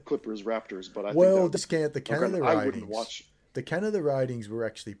Clippers Raptors, but I think discount the Canada ratings. I wouldn't watch. The Canada ratings were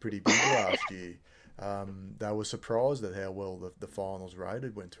actually pretty big last year. They were surprised at how well the finals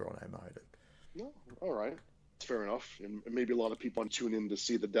rated when Toronto made it. No, all right, that's fair enough. And maybe a lot of people tune in to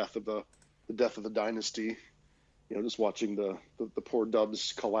see the death of the dynasty. Just watching the poor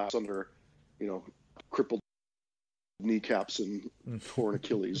Dubs collapse under, crippled kneecaps and torn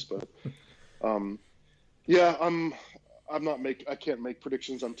Achilles, but. Yeah, I can't make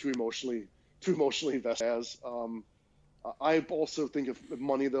predictions. I'm too emotionally invested. I also think of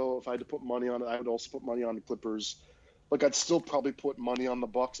money though. If I had to put money on it, I would also put money on the Clippers. Like I'd still probably put money on the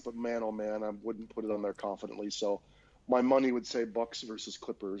Bucks, but man, oh man, I wouldn't put it on there confidently. So my money would say Bucks versus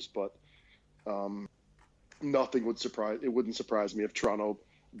Clippers, but nothing would surprise. It wouldn't surprise me if Toronto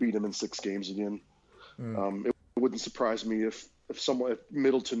beat them in 6 games again. It wouldn't surprise me if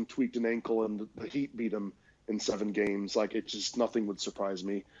Middleton tweaked an ankle and the Heat beat him in 7 games. Like nothing would surprise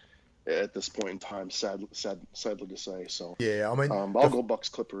me at this point in time. Sadly to say. So yeah, I mean, I'll go Bucks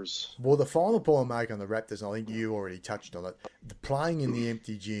Clippers. Well, the final point I make on the Raptors, and I think you already touched on it. The playing in the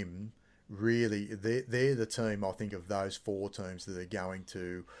empty gym, really, they're the team I think of those 4 teams that are going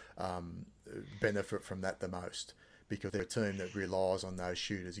to benefit from that the most, because they're a team that relies on those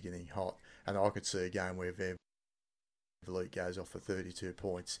shooters getting hot, and I could see a game where they're Luke goes off for 32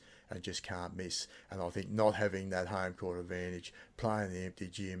 points and just can't miss. And I think not having that home court advantage, playing the empty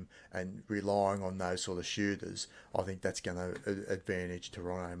gym and relying on those sort of shooters, I think that's going to advantage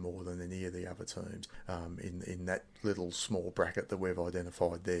Toronto more than any of the other teams in that little small bracket that we've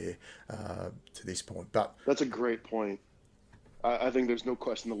identified there to this point. But that's a great point. I think there's no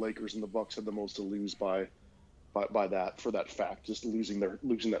question the Lakers and the Bucks had the most to lose by that, for that fact, just losing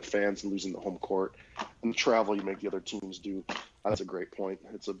that fans and losing the home court and the travel you make the other teams do. That's a great point.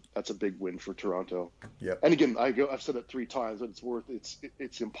 That's a big win for Toronto. Yep. And again, I've said it 3 times, but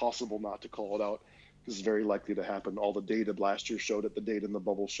it's impossible not to call it out because it's very likely to happen. All the data last year showed it. The data in the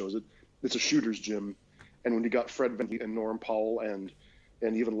bubble shows it. It's a shooter's gym, and when you got Fred VanVleet and Norm Powell and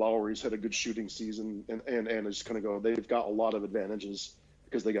even Lowry's had a good shooting season, and it's going to go. They've got a lot of advantages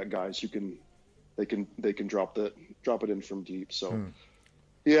because they got guys who can. They can drop it in from deep. So,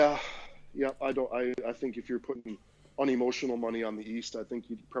 yeah. I think if you're putting unemotional money on the East, I think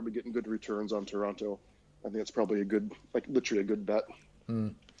you'd probably getting good returns on Toronto. I think it's probably literally a good bet.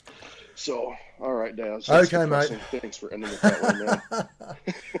 So, all right, Dazz. Okay, mate. Thanks for ending it that way, man.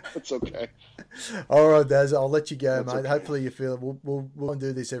 It's okay. All right, Dazz. I'll let you go, That's mate. okay. Hopefully you feel we'll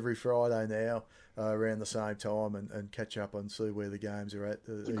do this every Friday now around the same time and catch up and see where the games are at.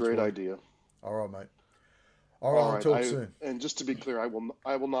 It's a great idea. All right, mate. All right, I'll talk soon. And just to be clear, I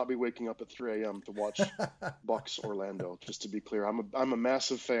will not be waking up at 3 a.m. to watch Bucks Orlando. Just to be clear, I'm a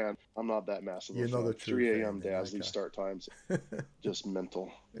massive fan. I'm not that massive. You're not a true 3 a.m. fan, Dazz, okay. These start times, just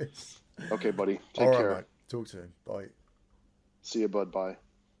mental. Yes. Okay, buddy. All Take right, care. mate. Talk soon. Bye. See you, bud. Bye.